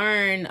need to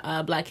learn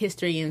Black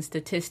history and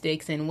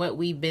statistics and what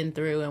we've been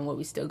through and what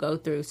we still go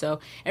through.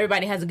 So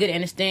everybody has a good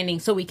understanding,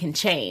 so we can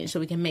change, so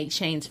we can make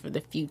change for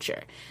the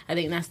future. I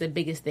think that's the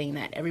biggest thing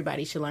that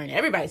everybody should learn.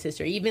 Everybody's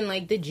history, even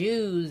like the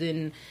Jews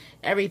and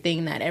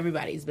everything that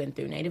everybody's been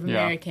through, Native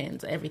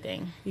Americans,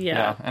 everything.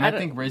 Yeah. And I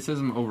think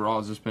racism overall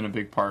has just been a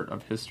big part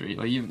of history.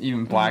 Like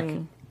even black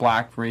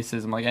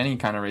racism, like any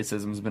kind of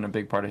racism has been a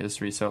big part of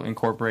history. So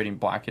incorporating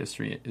Black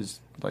history is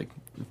like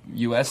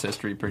U.S.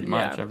 history pretty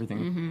much,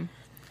 everything.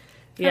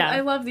 Yeah. I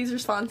love these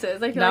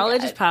responses. I feel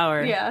knowledge is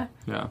power. Yeah.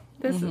 Yeah.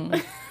 This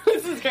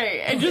is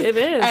great. And just it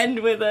is. End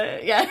with a,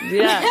 Yeah. No,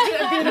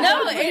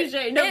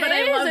 but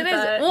I love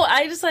that. Well,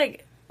 I just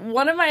like,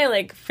 one of my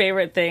like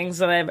favorite things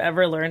that I've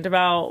ever learned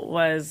about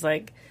was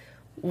like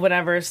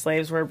whenever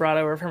slaves were brought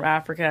over from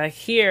Africa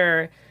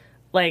here,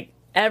 like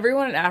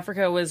everyone in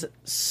Africa was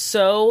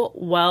so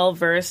well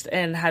versed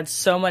and had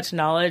so much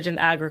knowledge in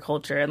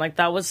agriculture, and like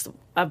that was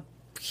a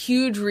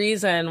huge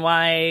reason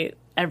why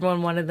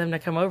everyone wanted them to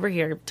come over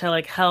here to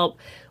like help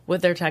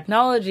with their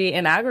technology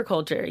in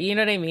agriculture. You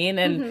know what I mean?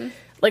 And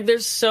like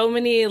there's so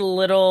many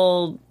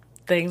little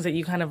things that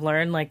you kind of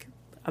learn like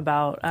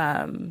about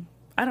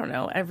I don't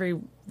know, every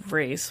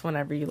race,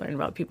 whenever you learn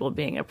about people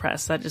being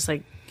oppressed, that just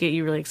like get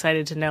you really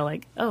excited to know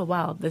like, oh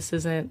wow, this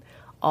isn't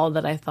all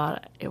that I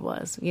thought it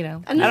was, you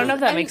know? And I don't know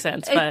if that makes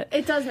sense, but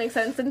it does make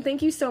sense. And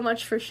thank you so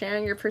much for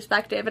sharing your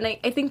perspective. And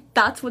I think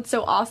that's what's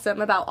so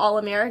awesome about All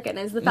American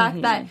is the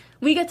fact that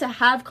we get to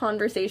have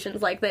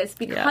conversations like this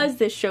because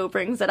this show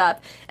brings it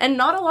up. And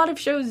not a lot of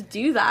shows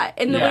do that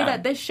in the way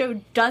that this show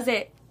does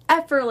it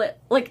effortless,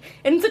 like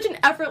in such an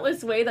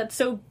effortless way that's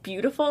so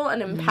beautiful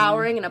and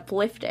empowering and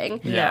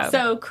uplifting.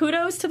 So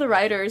kudos to the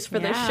writers for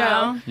this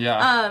show.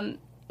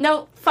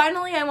 Now,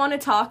 finally, I want to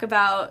talk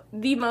about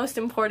the most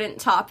important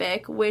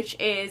topic, which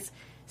is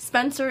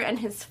Spencer and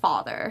his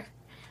father.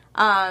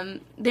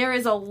 There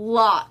is a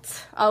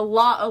lot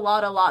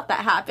that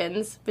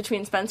happens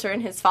between Spencer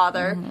and his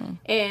father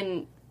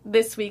in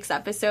this week's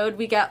episode.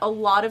 We get a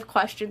lot of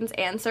questions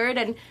answered,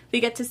 and we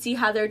get to see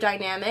how their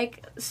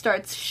dynamic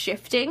starts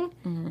shifting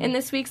in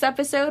this week's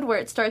episode, where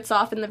it starts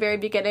off in the very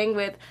beginning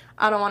with,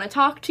 I don't want to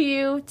talk to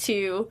you,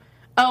 to,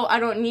 oh,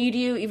 I don't need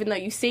you, even though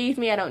you saved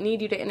me, I don't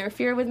need you to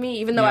interfere with me,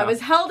 even though I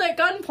was held at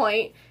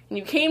gunpoint, and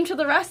you came to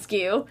the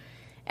rescue.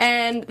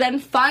 And then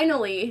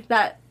finally,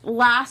 that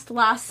last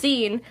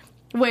scene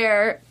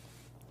where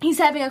he's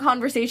having a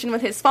conversation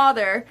with his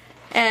father,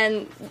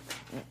 and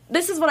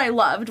this is what I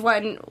loved,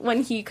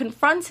 when he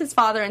confronts his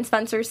father and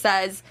Spencer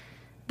says,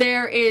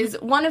 there is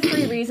one of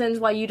three reasons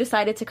why you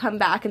decided to come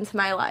back into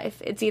my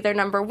life. It's either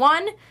number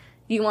one,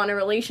 you want a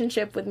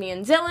relationship with me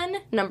and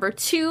Dylan. Number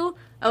two,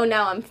 oh,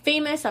 now I'm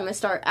famous, I'm a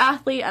star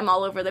athlete, I'm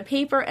all over the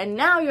paper, and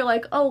now you're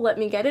like, oh, let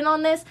me get in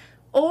on this.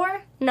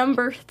 Or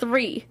number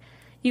three,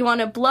 you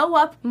want to blow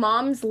up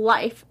Mom's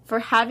life for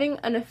having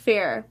an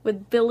affair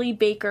with Billy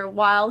Baker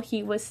while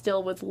he was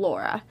still with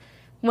Laura.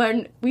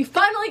 When we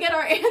finally get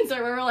our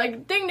answer, where we're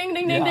like, ding, ding,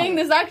 ding, ding, ding,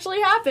 this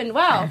actually happened.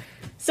 Wow.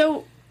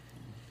 So,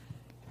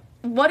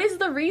 what is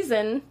the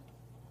reason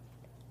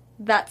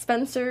that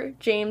Spencer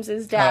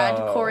James's dad,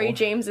 Corey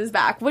James, is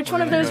back? Which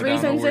one of those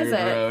reasons is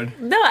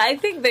it? No, I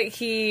think that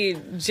he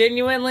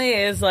genuinely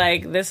is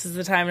like, this is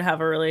the time to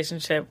have a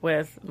relationship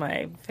with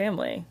my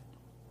family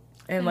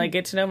and like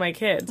get to know my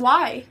kids.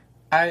 Why?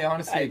 I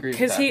honestly agree with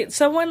that. Because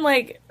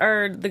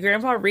the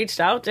grandpa reached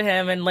out to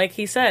him, and like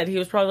he said, he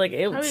was probably like,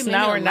 it's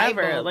now or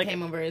never. Like,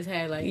 came over his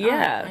head, like,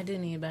 I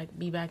didn't need to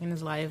be back in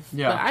his life.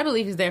 Yeah. But I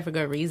believe he's there for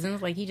good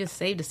reasons. Like, he just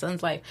saved his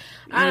son's life.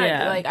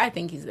 I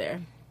think he's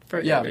there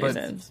for good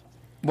reasons.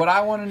 What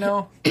I want to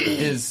know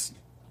is...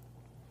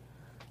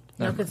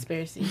 No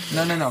conspiracy.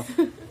 No,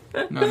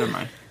 never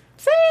mind.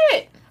 Say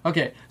it!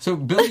 Okay, so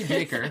Billy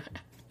Baker...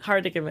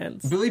 Hard to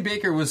convince. Billy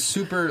Baker was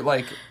super,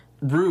 like,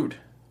 rude.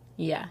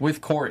 Yeah. With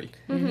Corey.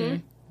 Mm-hmm.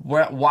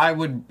 Why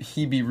would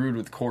he be rude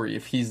with Corey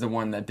if he's the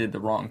one that did the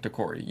wrong to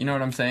Corey? You know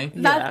what I'm saying?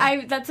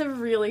 That's a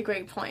really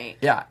great point.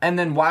 Yeah, and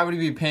then why would he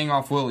be paying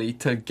off Willie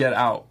to get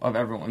out of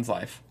everyone's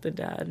life? The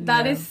dad.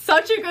 That is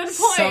such a good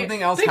point.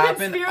 Something else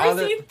happened.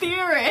 Conspiracy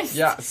theorist.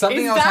 Yeah,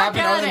 something else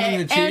happened other than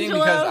the cheating.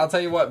 Angelo. Because I'll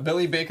tell you what,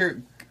 Billy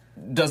Baker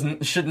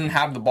shouldn't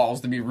have the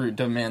balls to be rude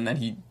to a man that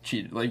he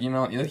cheated. Like, you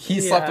know, he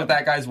slept with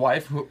that guy's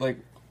wife. Who, like,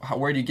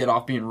 where do you get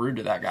off being rude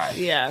to that guy?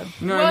 Yeah.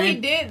 You know what I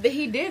mean?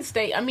 he did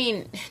state, I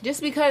mean,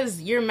 just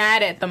because you're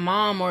mad at the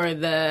mom or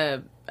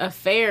the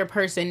affair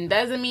person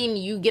doesn't mean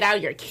you get out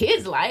of your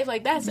kid's life.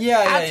 Like, that's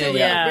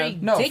absolutely ridiculous.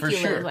 No, for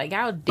sure. Like,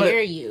 how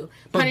dare you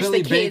punish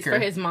the kids for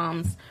his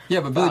mom's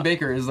Billy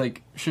Baker is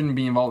like, shouldn't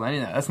be involved in any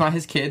of that. That's not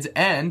his kids,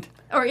 and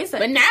Or is it?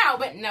 But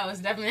no, it's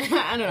definitely,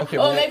 I don't know. Okay,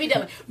 well, maybe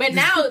Dylan. But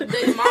now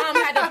the mom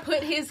had to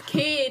put his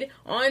kid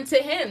onto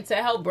him to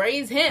help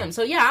raise him.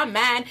 So yeah, I'm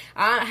mad.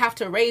 I have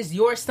to raise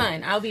your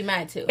son. I'll be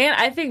mad too. And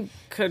I think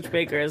Coach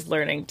Baker is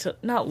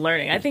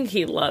I think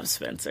he loves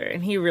Spencer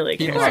and he really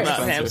cares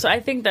about him. So I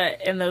think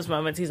that in those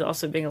moments he's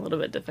also being a little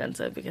bit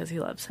defensive because he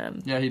loves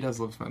him. Yeah, he does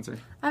love Spencer.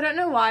 I don't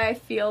know why I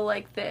feel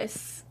like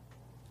this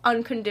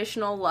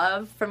unconditional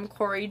love from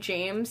Corey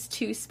James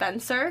to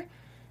Spencer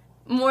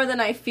more than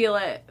I feel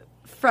it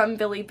from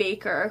Billy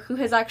Baker, who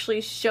has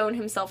actually shown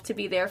himself to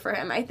be there for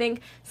him. I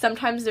think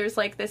sometimes there's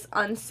like this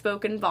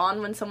unspoken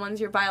bond when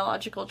someone's your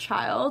biological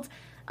child.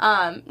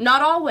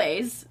 Not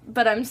always,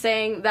 but I'm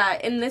saying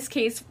that in this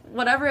case,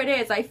 whatever it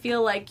is, I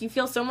feel like you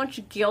feel so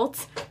much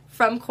guilt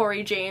from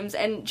Corey James,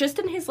 and just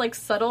in his like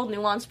subtle,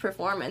 nuanced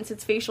performance,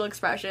 his facial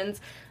expressions,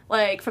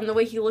 like from the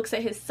way he looks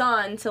at his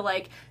son to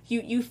like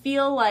you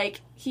feel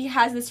like he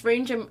has this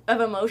range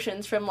of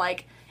emotions from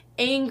like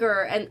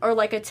anger and or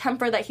like a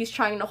temper that he's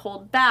trying to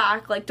hold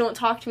back, like don't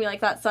talk to me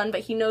like that, son,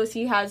 but he knows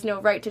he has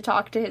no right to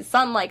talk to his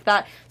son like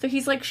that, so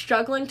he's like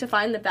struggling to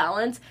find the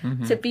balance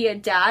to be a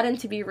dad and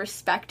to be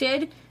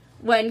respected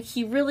when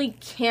he really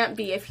can't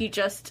be if he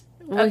just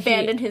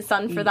abandoned his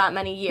son for that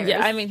many years.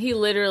 Yeah, I mean, he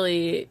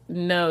literally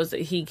knows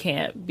that he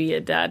can't be a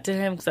dad to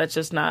him because that's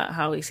just not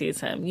how he sees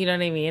him. You know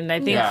what I mean? And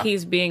I think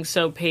he's being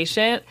so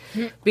patient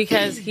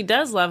because he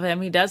does love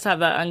him. He does have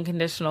that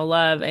unconditional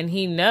love, and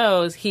he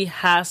knows he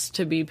has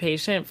to be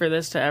patient for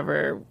this to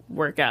ever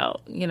work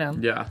out, you know?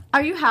 Yeah.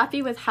 Are you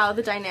happy with how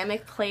the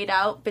dynamic played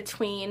out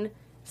between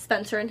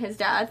Spencer and his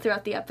dad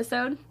throughout the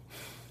episode?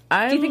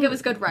 Do you think it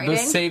was good writing? The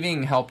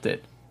saving helped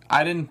it.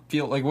 I didn't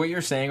feel like what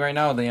you're saying right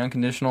now, the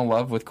unconditional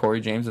love with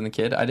Corey James and the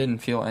kid. I didn't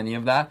feel any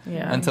of that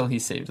until he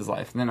saved his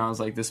life. And then I was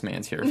like, this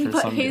man's here for some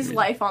put his reason.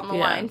 life on the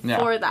line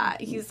for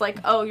that. He's like,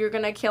 oh, you're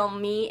going to kill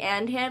me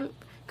and him?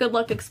 Good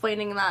luck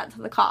explaining that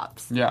to the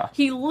cops. Yeah.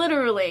 He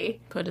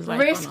literally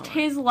risked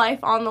his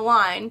life on the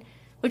line,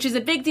 which is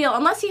a big deal,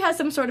 unless he has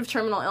some sort of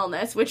terminal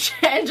illness, which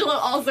Angela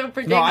also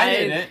predicted. No, I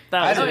didn't.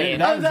 That was me.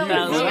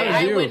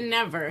 I would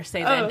never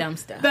say that dumb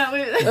stuff.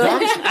 I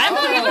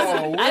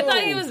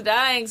thought he was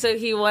dying, so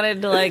he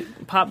wanted to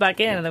like pop back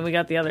in, and then we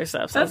got the other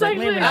stuff. So that's I was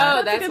actually like, maybe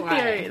not. that's a good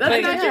theory.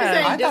 That's not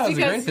I thought it was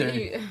a great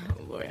theory.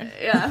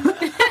 Yeah.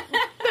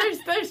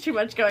 there's too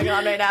much going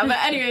on right now. But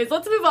anyways,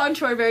 let's move on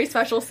to our very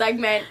special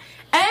segment.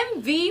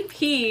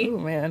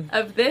 MVP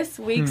of this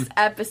week's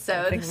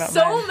episode.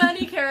 So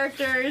many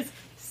characters.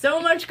 So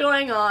much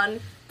going on,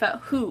 but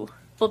who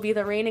will be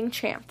the reigning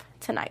champ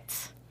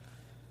tonight?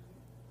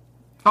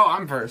 Oh,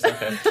 I'm first.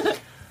 Okay.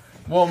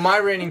 Well, my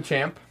reigning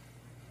champ,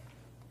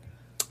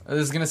 this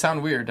is going to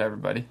sound weird to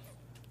everybody,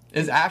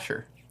 is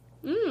Asher.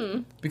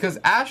 Because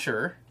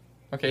Asher,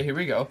 okay, here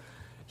we go.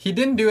 He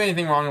didn't do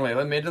anything wrong to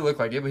Layla, made it look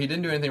like it, but he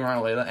didn't do anything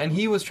wrong to Layla, and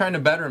he was trying to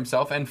better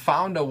himself and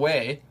found a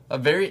way, a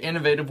very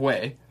innovative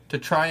way, to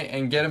try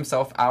and get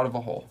himself out of a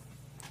hole.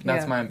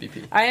 That's my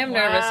MVP. I am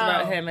nervous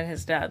about him and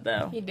his dad,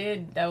 though. He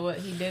did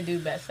do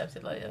bad stuff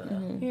to Layla, though.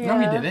 No,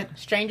 he didn't.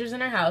 Strangers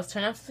in her house,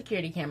 turn off the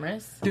security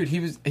cameras. Dude,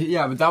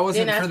 but that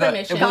wasn't Didn't for ask the.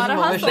 permission. It wasn't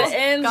malicious. The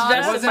ends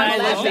justify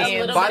the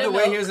means. By the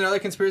way, here's another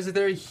conspiracy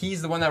theory.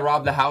 He's the one that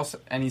robbed the house,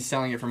 and he's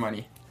selling it for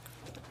money.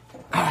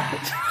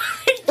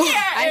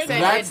 I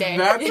said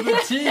That's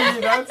the tea.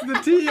 That's the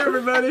tea,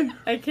 everybody.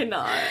 I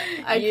cannot.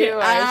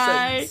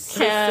 I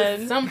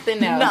can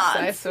something else. Not.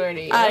 I swear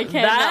to you. I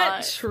cannot.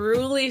 That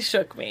truly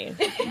shook me.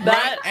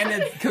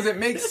 Because it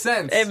makes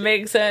sense. It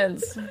makes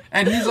sense.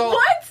 And he's all.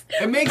 What?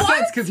 It makes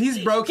sense because he's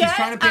broke. Get he's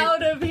trying to pay.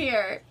 out of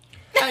here.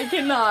 I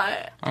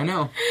cannot. I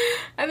know.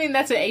 I mean,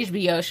 that's an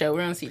HBO show.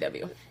 We're on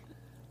CW.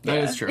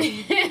 That is true.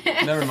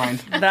 Never mind.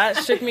 That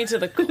shook me to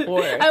the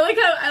core. I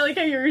like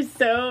how you're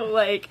so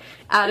like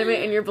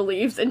adamant in your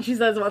beliefs, and she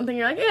says one thing,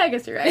 you're like, yeah, I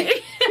guess you're right.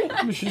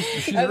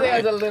 She's I think right. I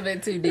was a little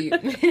bit too deep.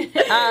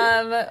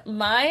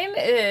 Mine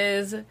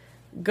is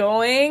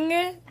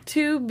going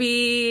to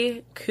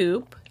be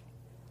Coop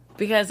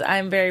because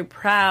I'm very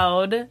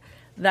proud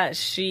that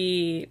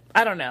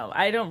I don't know.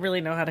 I don't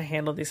really know how to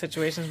handle these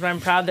situations, but I'm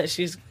proud that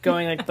she's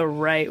going like the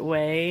right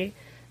way.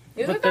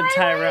 With the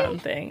Tyrone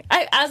thing.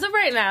 As of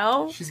right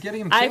now, she's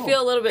getting him killed. I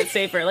feel a little bit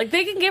safer. Like,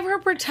 they can give her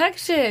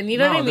protection. You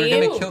know what I mean? They're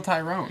going to kill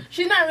Tyrone.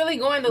 She's not really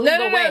going the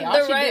legal way.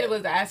 All she did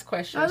was ask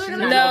questions.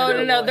 No.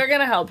 They're going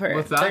to help her.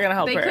 What's that? They're going to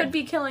help her. They could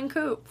be killing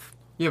Coop.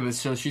 Yeah, but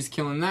so she's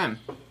killing them.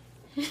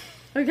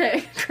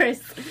 Okay,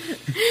 Chris.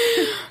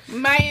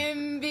 My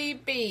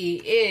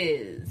MVP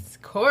is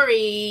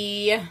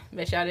Corey.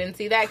 Bet y'all didn't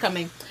see that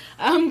coming.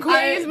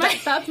 Corey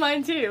is that's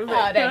mine too.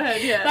 But go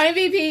ahead, yeah. My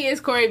MVP is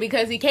Corey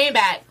because he came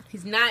back.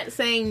 He's not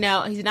saying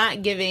no. He's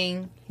not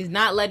giving. He's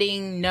not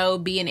letting no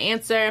be an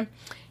answer.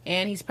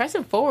 And he's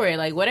pressing forward.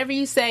 Like, whatever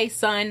you say,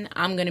 son,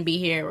 I'm going to be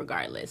here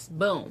regardless.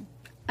 Boom.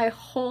 I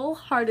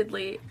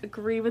wholeheartedly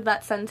agree with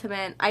that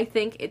sentiment. I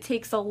think it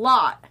takes a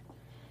lot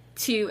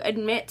to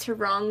admit to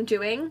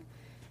wrongdoing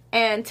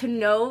and to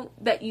know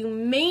that you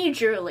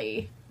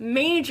majorly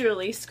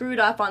screwed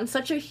up on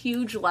such a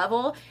huge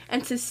level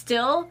and to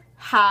still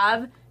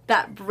have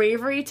that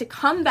bravery to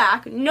come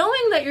back,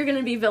 knowing that you're going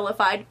to be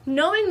vilified,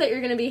 knowing that you're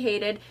going to be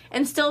hated,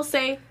 and still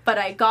say, but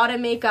I gotta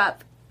make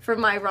up for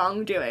my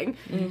wrongdoing.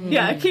 Mm-hmm.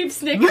 Yeah, keep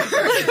snickering.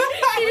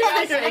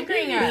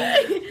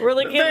 We're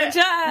looking at the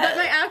chat. But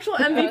my actual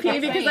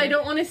MVP, because I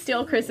don't want to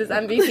steal Chris's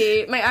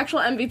MVP, my actual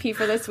MVP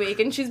for this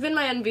week, and she's been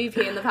my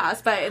MVP in the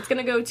past, but it's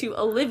going to go to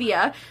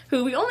Olivia,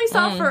 who we only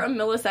saw for a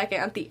millisecond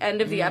at the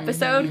end of the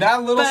episode.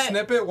 That little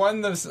snippet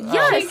won the...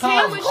 Yes,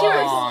 because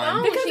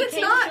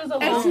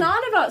it's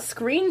not about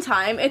screen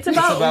time, it's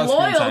about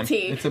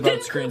loyalty. It's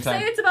about screen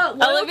time. Say it's about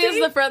loyalty?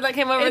 Olivia's the friend that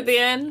came over at the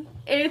end?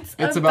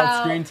 It's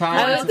about screen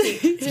time.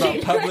 It's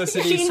about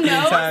publicity, screen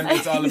time.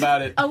 It's all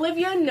about it.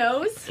 Olivia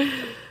knows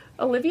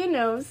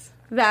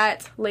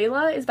that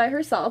Layla is by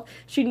herself.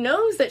 She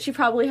knows that she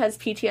probably has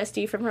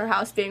PTSD from her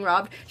house being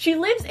robbed. She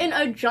lives in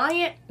a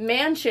giant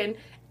mansion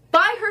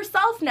by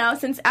herself now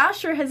since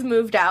Asher has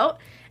moved out.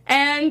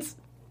 And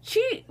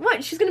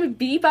she's going to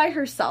be by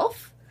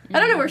herself? I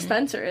don't know where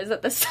Spencer is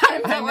at this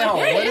time. I know,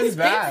 what is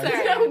that?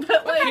 No,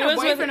 but like, he was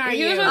with Coop,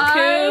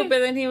 and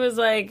then he was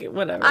like,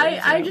 whatever.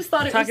 I just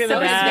thought it was so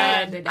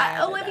sad.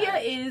 Olivia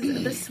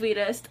is the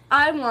sweetest.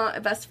 I want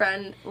a best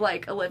friend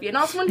like Olivia.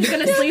 Not someone who's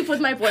going to sleep with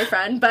my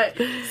boyfriend, but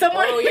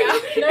someone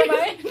Never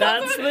mind.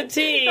 That's the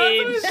tea.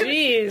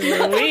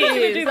 Jeez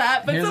Louise. Do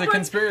that, but here's a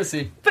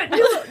conspiracy. But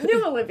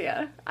new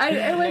Olivia.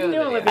 I like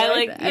new Olivia.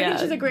 I think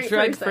she's a great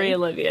person. Drug-free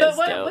Olivia. But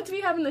what do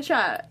we have in the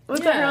chat?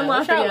 What's everyone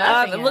laughing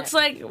at? It looks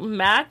like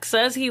Max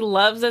says he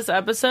loves this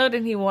episode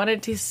and he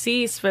wanted to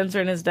see Spencer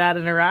and his dad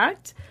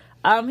interact.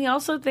 He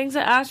also thinks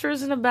that Asher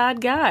isn't a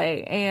bad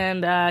guy,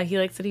 and he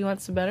likes that he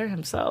wants to better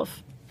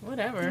himself.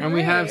 Whatever. And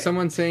we have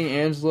someone saying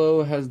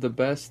Angelo has the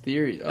best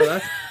theory. Oh,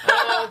 that's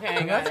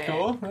okay. That's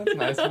cool. That's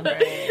nice.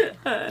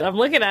 I'm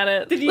looking at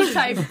it. Did you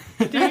type?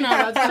 Did you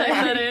not type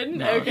that in?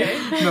 No. Okay.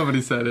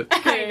 Nobody said it.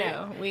 I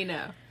know. We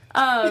know.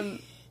 All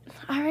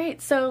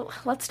right. So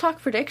let's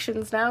talk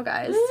predictions now,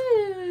 guys.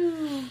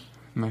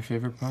 My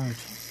favorite part.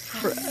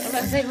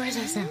 Let's say where's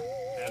our sound?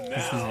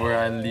 This is where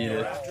I lead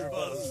it.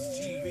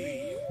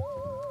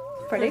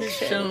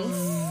 Predictions.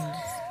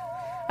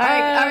 All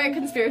right,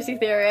 conspiracy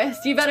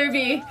theorist. You better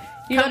be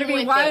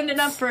winding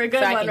up for a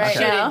good one right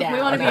now.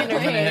 We want to be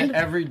entertained. We're gonna hit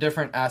every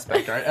different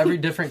aspect, all right? Every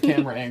different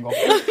camera angle.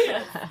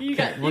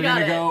 We're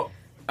gonna go.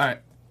 All right.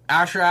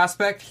 Asher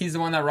aspect, he's the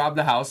one that robbed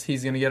the house.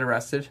 He's going to get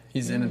arrested.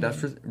 He's in a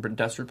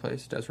desperate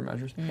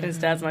measures. His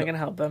dad's not going to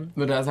help him.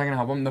 The dad's not going to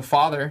help him. The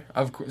father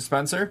of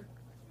Spencer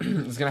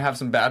is going to have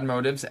some bad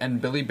motives,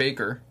 and Billy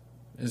Baker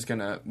is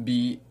going to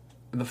be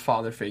the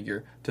father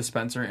figure to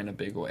Spencer in a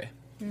big way.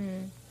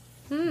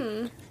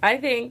 I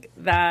think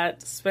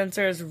that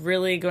Spencer is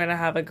really going to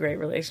have a great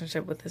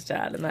relationship with his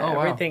dad, and that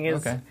everything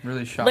is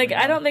really shocking. Like,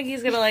 I don't think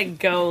he's going to like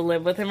go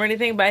live with him or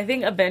anything, but I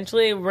think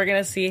eventually we're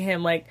going to see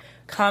him like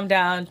calm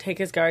down, take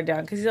his guard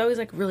down, because he's always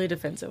like really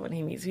defensive when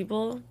he meets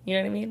people. You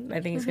know what I mean?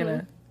 I think he's going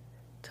to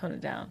tone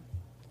it down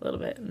a little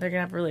bit, and they're going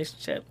to have a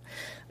relationship.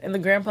 And the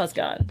grandpa's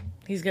gone.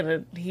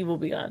 He will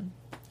be gone.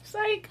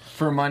 Psych.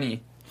 For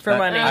money.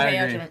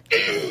 I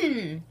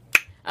agree.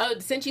 Oh,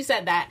 since you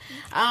said that,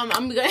 I'm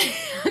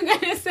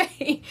gonna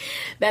say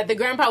that the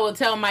grandpa will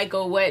tell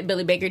Michael what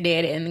Billy Baker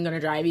did, and they're gonna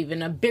drive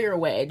even a bigger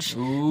wedge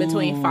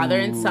between father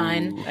and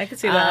son. I can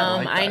see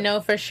that. I know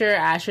for sure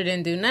Asher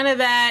didn't do none of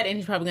that, and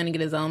he's probably gonna get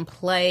his own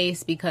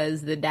place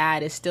because the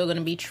dad is still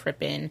gonna be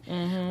tripping.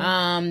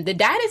 The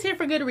dad is here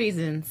for good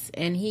reasons,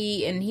 and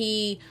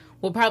he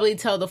will probably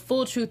tell the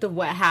full truth of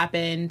what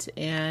happened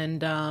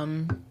and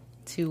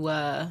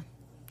to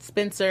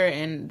Spencer,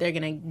 and they're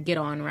gonna get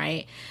on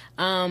right.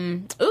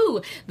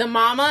 The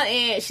mama,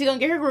 and she's gonna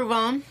get her groove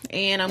on,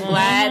 and I'm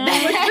glad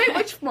that. Wait,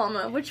 which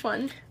mama? Which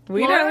one?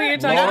 We know who you're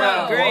talking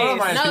about.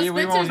 Grace.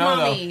 Spencer's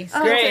mommy.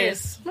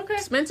 Grace. Okay.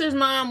 Spencer's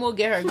mom will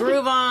get her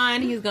groove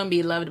on. He's gonna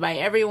be loved by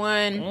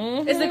everyone.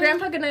 Is the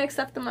grandpa gonna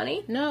accept the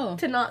money? No.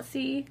 To not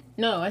see?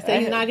 No, I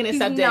said he's not gonna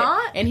accept it.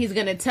 And he's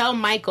gonna tell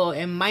Michael,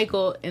 and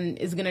Michael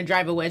is gonna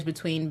drive a wedge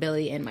between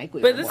Billy and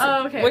Michael. But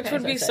which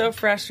would be so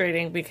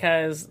frustrating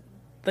because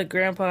the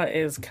grandpa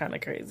is kind of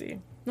crazy.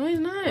 No, he's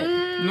not.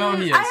 No,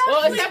 he is.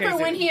 Well, except for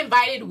when he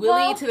invited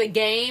Willie to the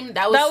game.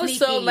 That was sneaky.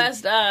 So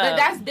messed up. But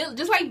that's Bill,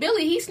 just like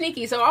Billy. He's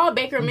sneaky. So all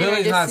Baker men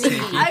are just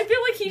sneaky. I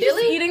feel like he's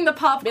just eating the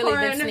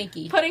popcorn,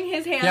 sneaky. putting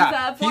his hands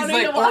up, he's wanting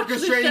like to watch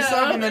orchestrating the show.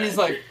 stuff, and then he's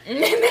like,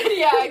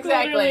 yeah,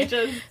 exactly.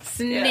 Just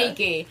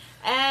sneaky.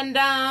 And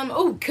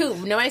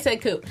Coop. Nobody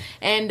said Coop.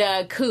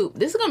 And Coop.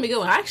 This is gonna be good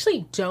one. I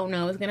actually don't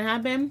know what's gonna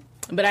happen,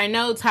 but I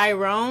know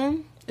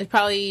Tyrone is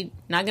probably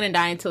not gonna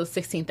die until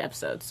the 16th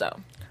episode. So.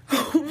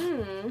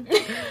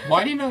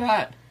 Why do you know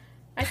that?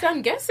 I said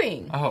I'm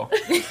guessing. Oh.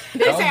 They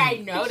say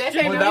I know. They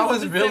say that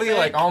was really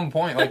like on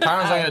point. Like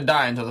Tyrone's not gonna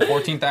die until the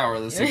 14th hour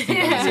of the 16th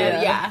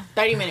episode. Yeah,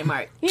 30-minute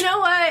mark. You know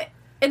what?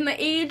 In the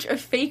age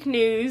of fake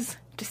news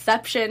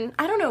deception.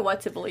 I don't know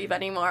what to believe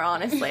anymore,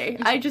 honestly.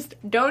 I just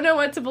don't know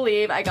what to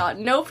believe. I got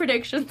no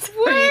predictions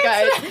for you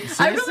guys.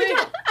 I really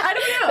don't. I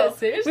don't know.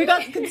 Seriously? We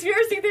got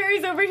conspiracy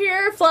theories over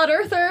here, flat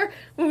earther.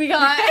 We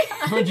got...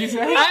 What'd you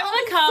say?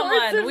 I'm the calm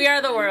one. We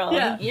are the world.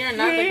 Yeah. You're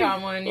not the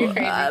calm one. You're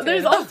crazy too.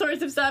 There's all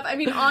sorts of stuff. I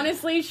mean,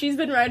 honestly, she's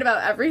been right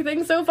about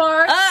everything so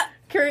far.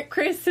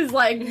 Chris has,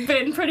 like,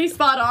 been pretty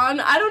spot on.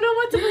 I don't know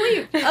what to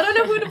believe. I don't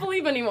know who to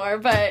believe anymore,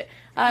 but...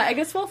 I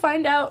guess we'll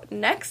find out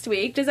next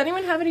week. Does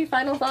anyone have any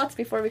final thoughts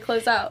before we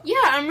close out?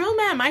 Yeah, I'm real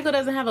mad Michael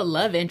doesn't have a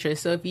love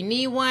interest. So if you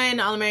need one,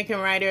 All American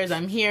Writers,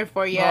 I'm here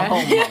for you.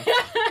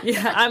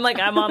 Yeah,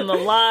 I'm on the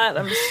lot.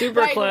 I'm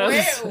super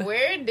close.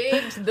 Where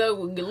did the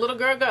little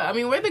girl go? I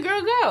mean, where'd the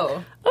girl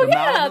go? Oh, the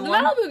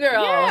Malibu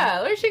girl.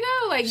 Yeah, where'd she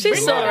go? Like,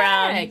 she's still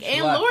around. Back.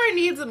 And Laura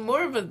needs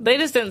more of a... They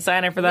just didn't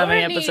sign her for that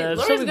many episodes.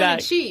 Laura's She'll be gonna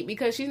back. cheat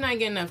because she's not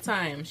getting enough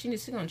time.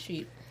 She's gonna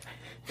cheat.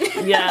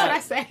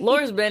 Yeah,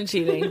 Laura's been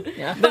cheating.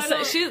 Yeah.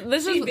 This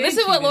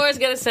is what Laura's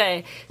gonna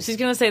say. She's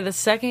gonna say the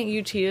second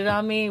you cheated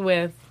on me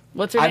with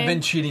what's her name? I've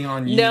been cheating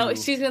on you. No,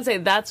 she's gonna say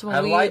that's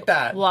when we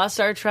lost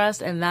our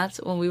trust and that's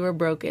when we were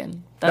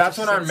broken. That's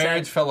when our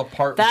marriage fell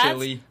apart,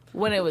 Billy.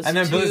 When it was and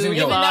then Billy's gonna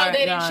go. Even though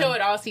they didn't show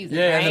it all season.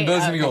 Yeah, right? and then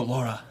Billy's gonna go,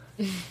 Laura.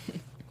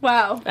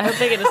 Wow. I hope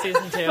they get a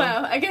season 2.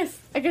 Wow, I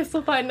guess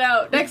we'll find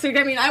out next week.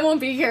 I mean, I won't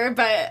be here,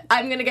 but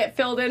I'm gonna get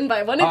filled in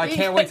by one of you. I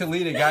can't wait to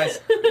lead it, guys.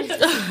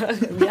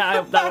 Yeah, I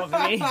hope that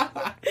won't be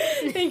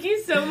me. Thank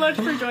you so much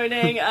for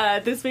joining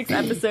this week's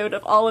episode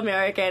of All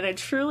American. It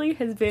truly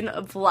has been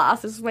a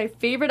blast. This is my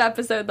favorite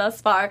episode thus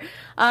far.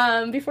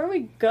 Before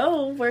we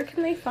go, where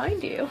can they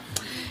find you?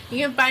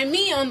 You can find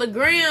me on the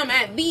gram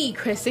at the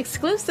Chris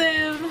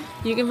Exclusive.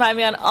 You can find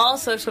me on all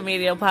social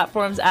media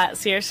platforms at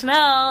Sierra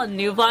Chanel.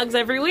 New vlogs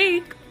every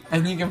week.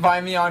 And you can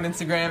find me on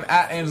Instagram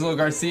at Angelo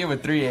Garcia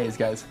with 3 A's,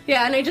 guys.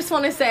 Yeah, and I just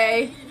want to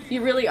say,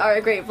 you really are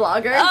a great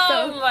vlogger.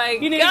 Oh so my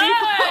you need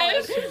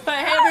gosh! to be followed. But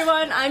hey,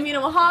 everyone, I'm Mina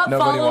Wahab.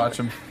 Nobody watch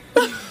him.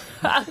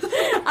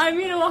 I'm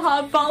Mina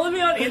Wahab. Follow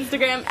me on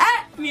Instagram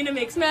at Mina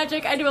Makes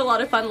Magic. I do a lot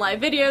of fun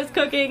live videos,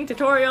 cooking,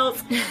 tutorials.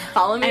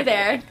 Follow me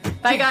there.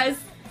 Bye, guys.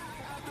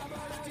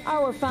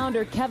 Our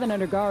founder, Kevin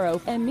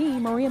Undergaro, and me,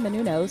 Maria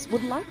Menounos,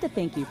 would like to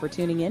thank you for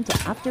tuning in to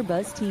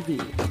AfterBuzz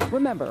TV.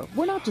 Remember,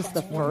 we're not just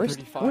the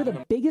first, we're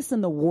the biggest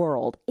in the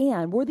world,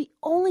 and we're the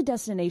only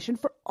destination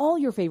for all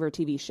your favorite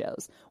TV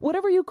shows.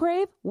 Whatever you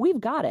crave, we've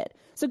got it.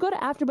 So go to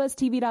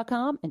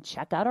AfterBuzzTV.com and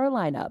check out our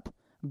lineup.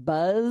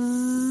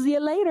 Buzz you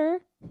later.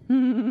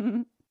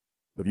 The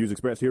views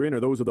expressed herein are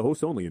those of the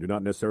hosts only and do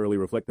not necessarily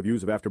reflect the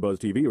views of AfterBuzz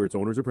TV or its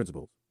owners or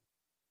principals.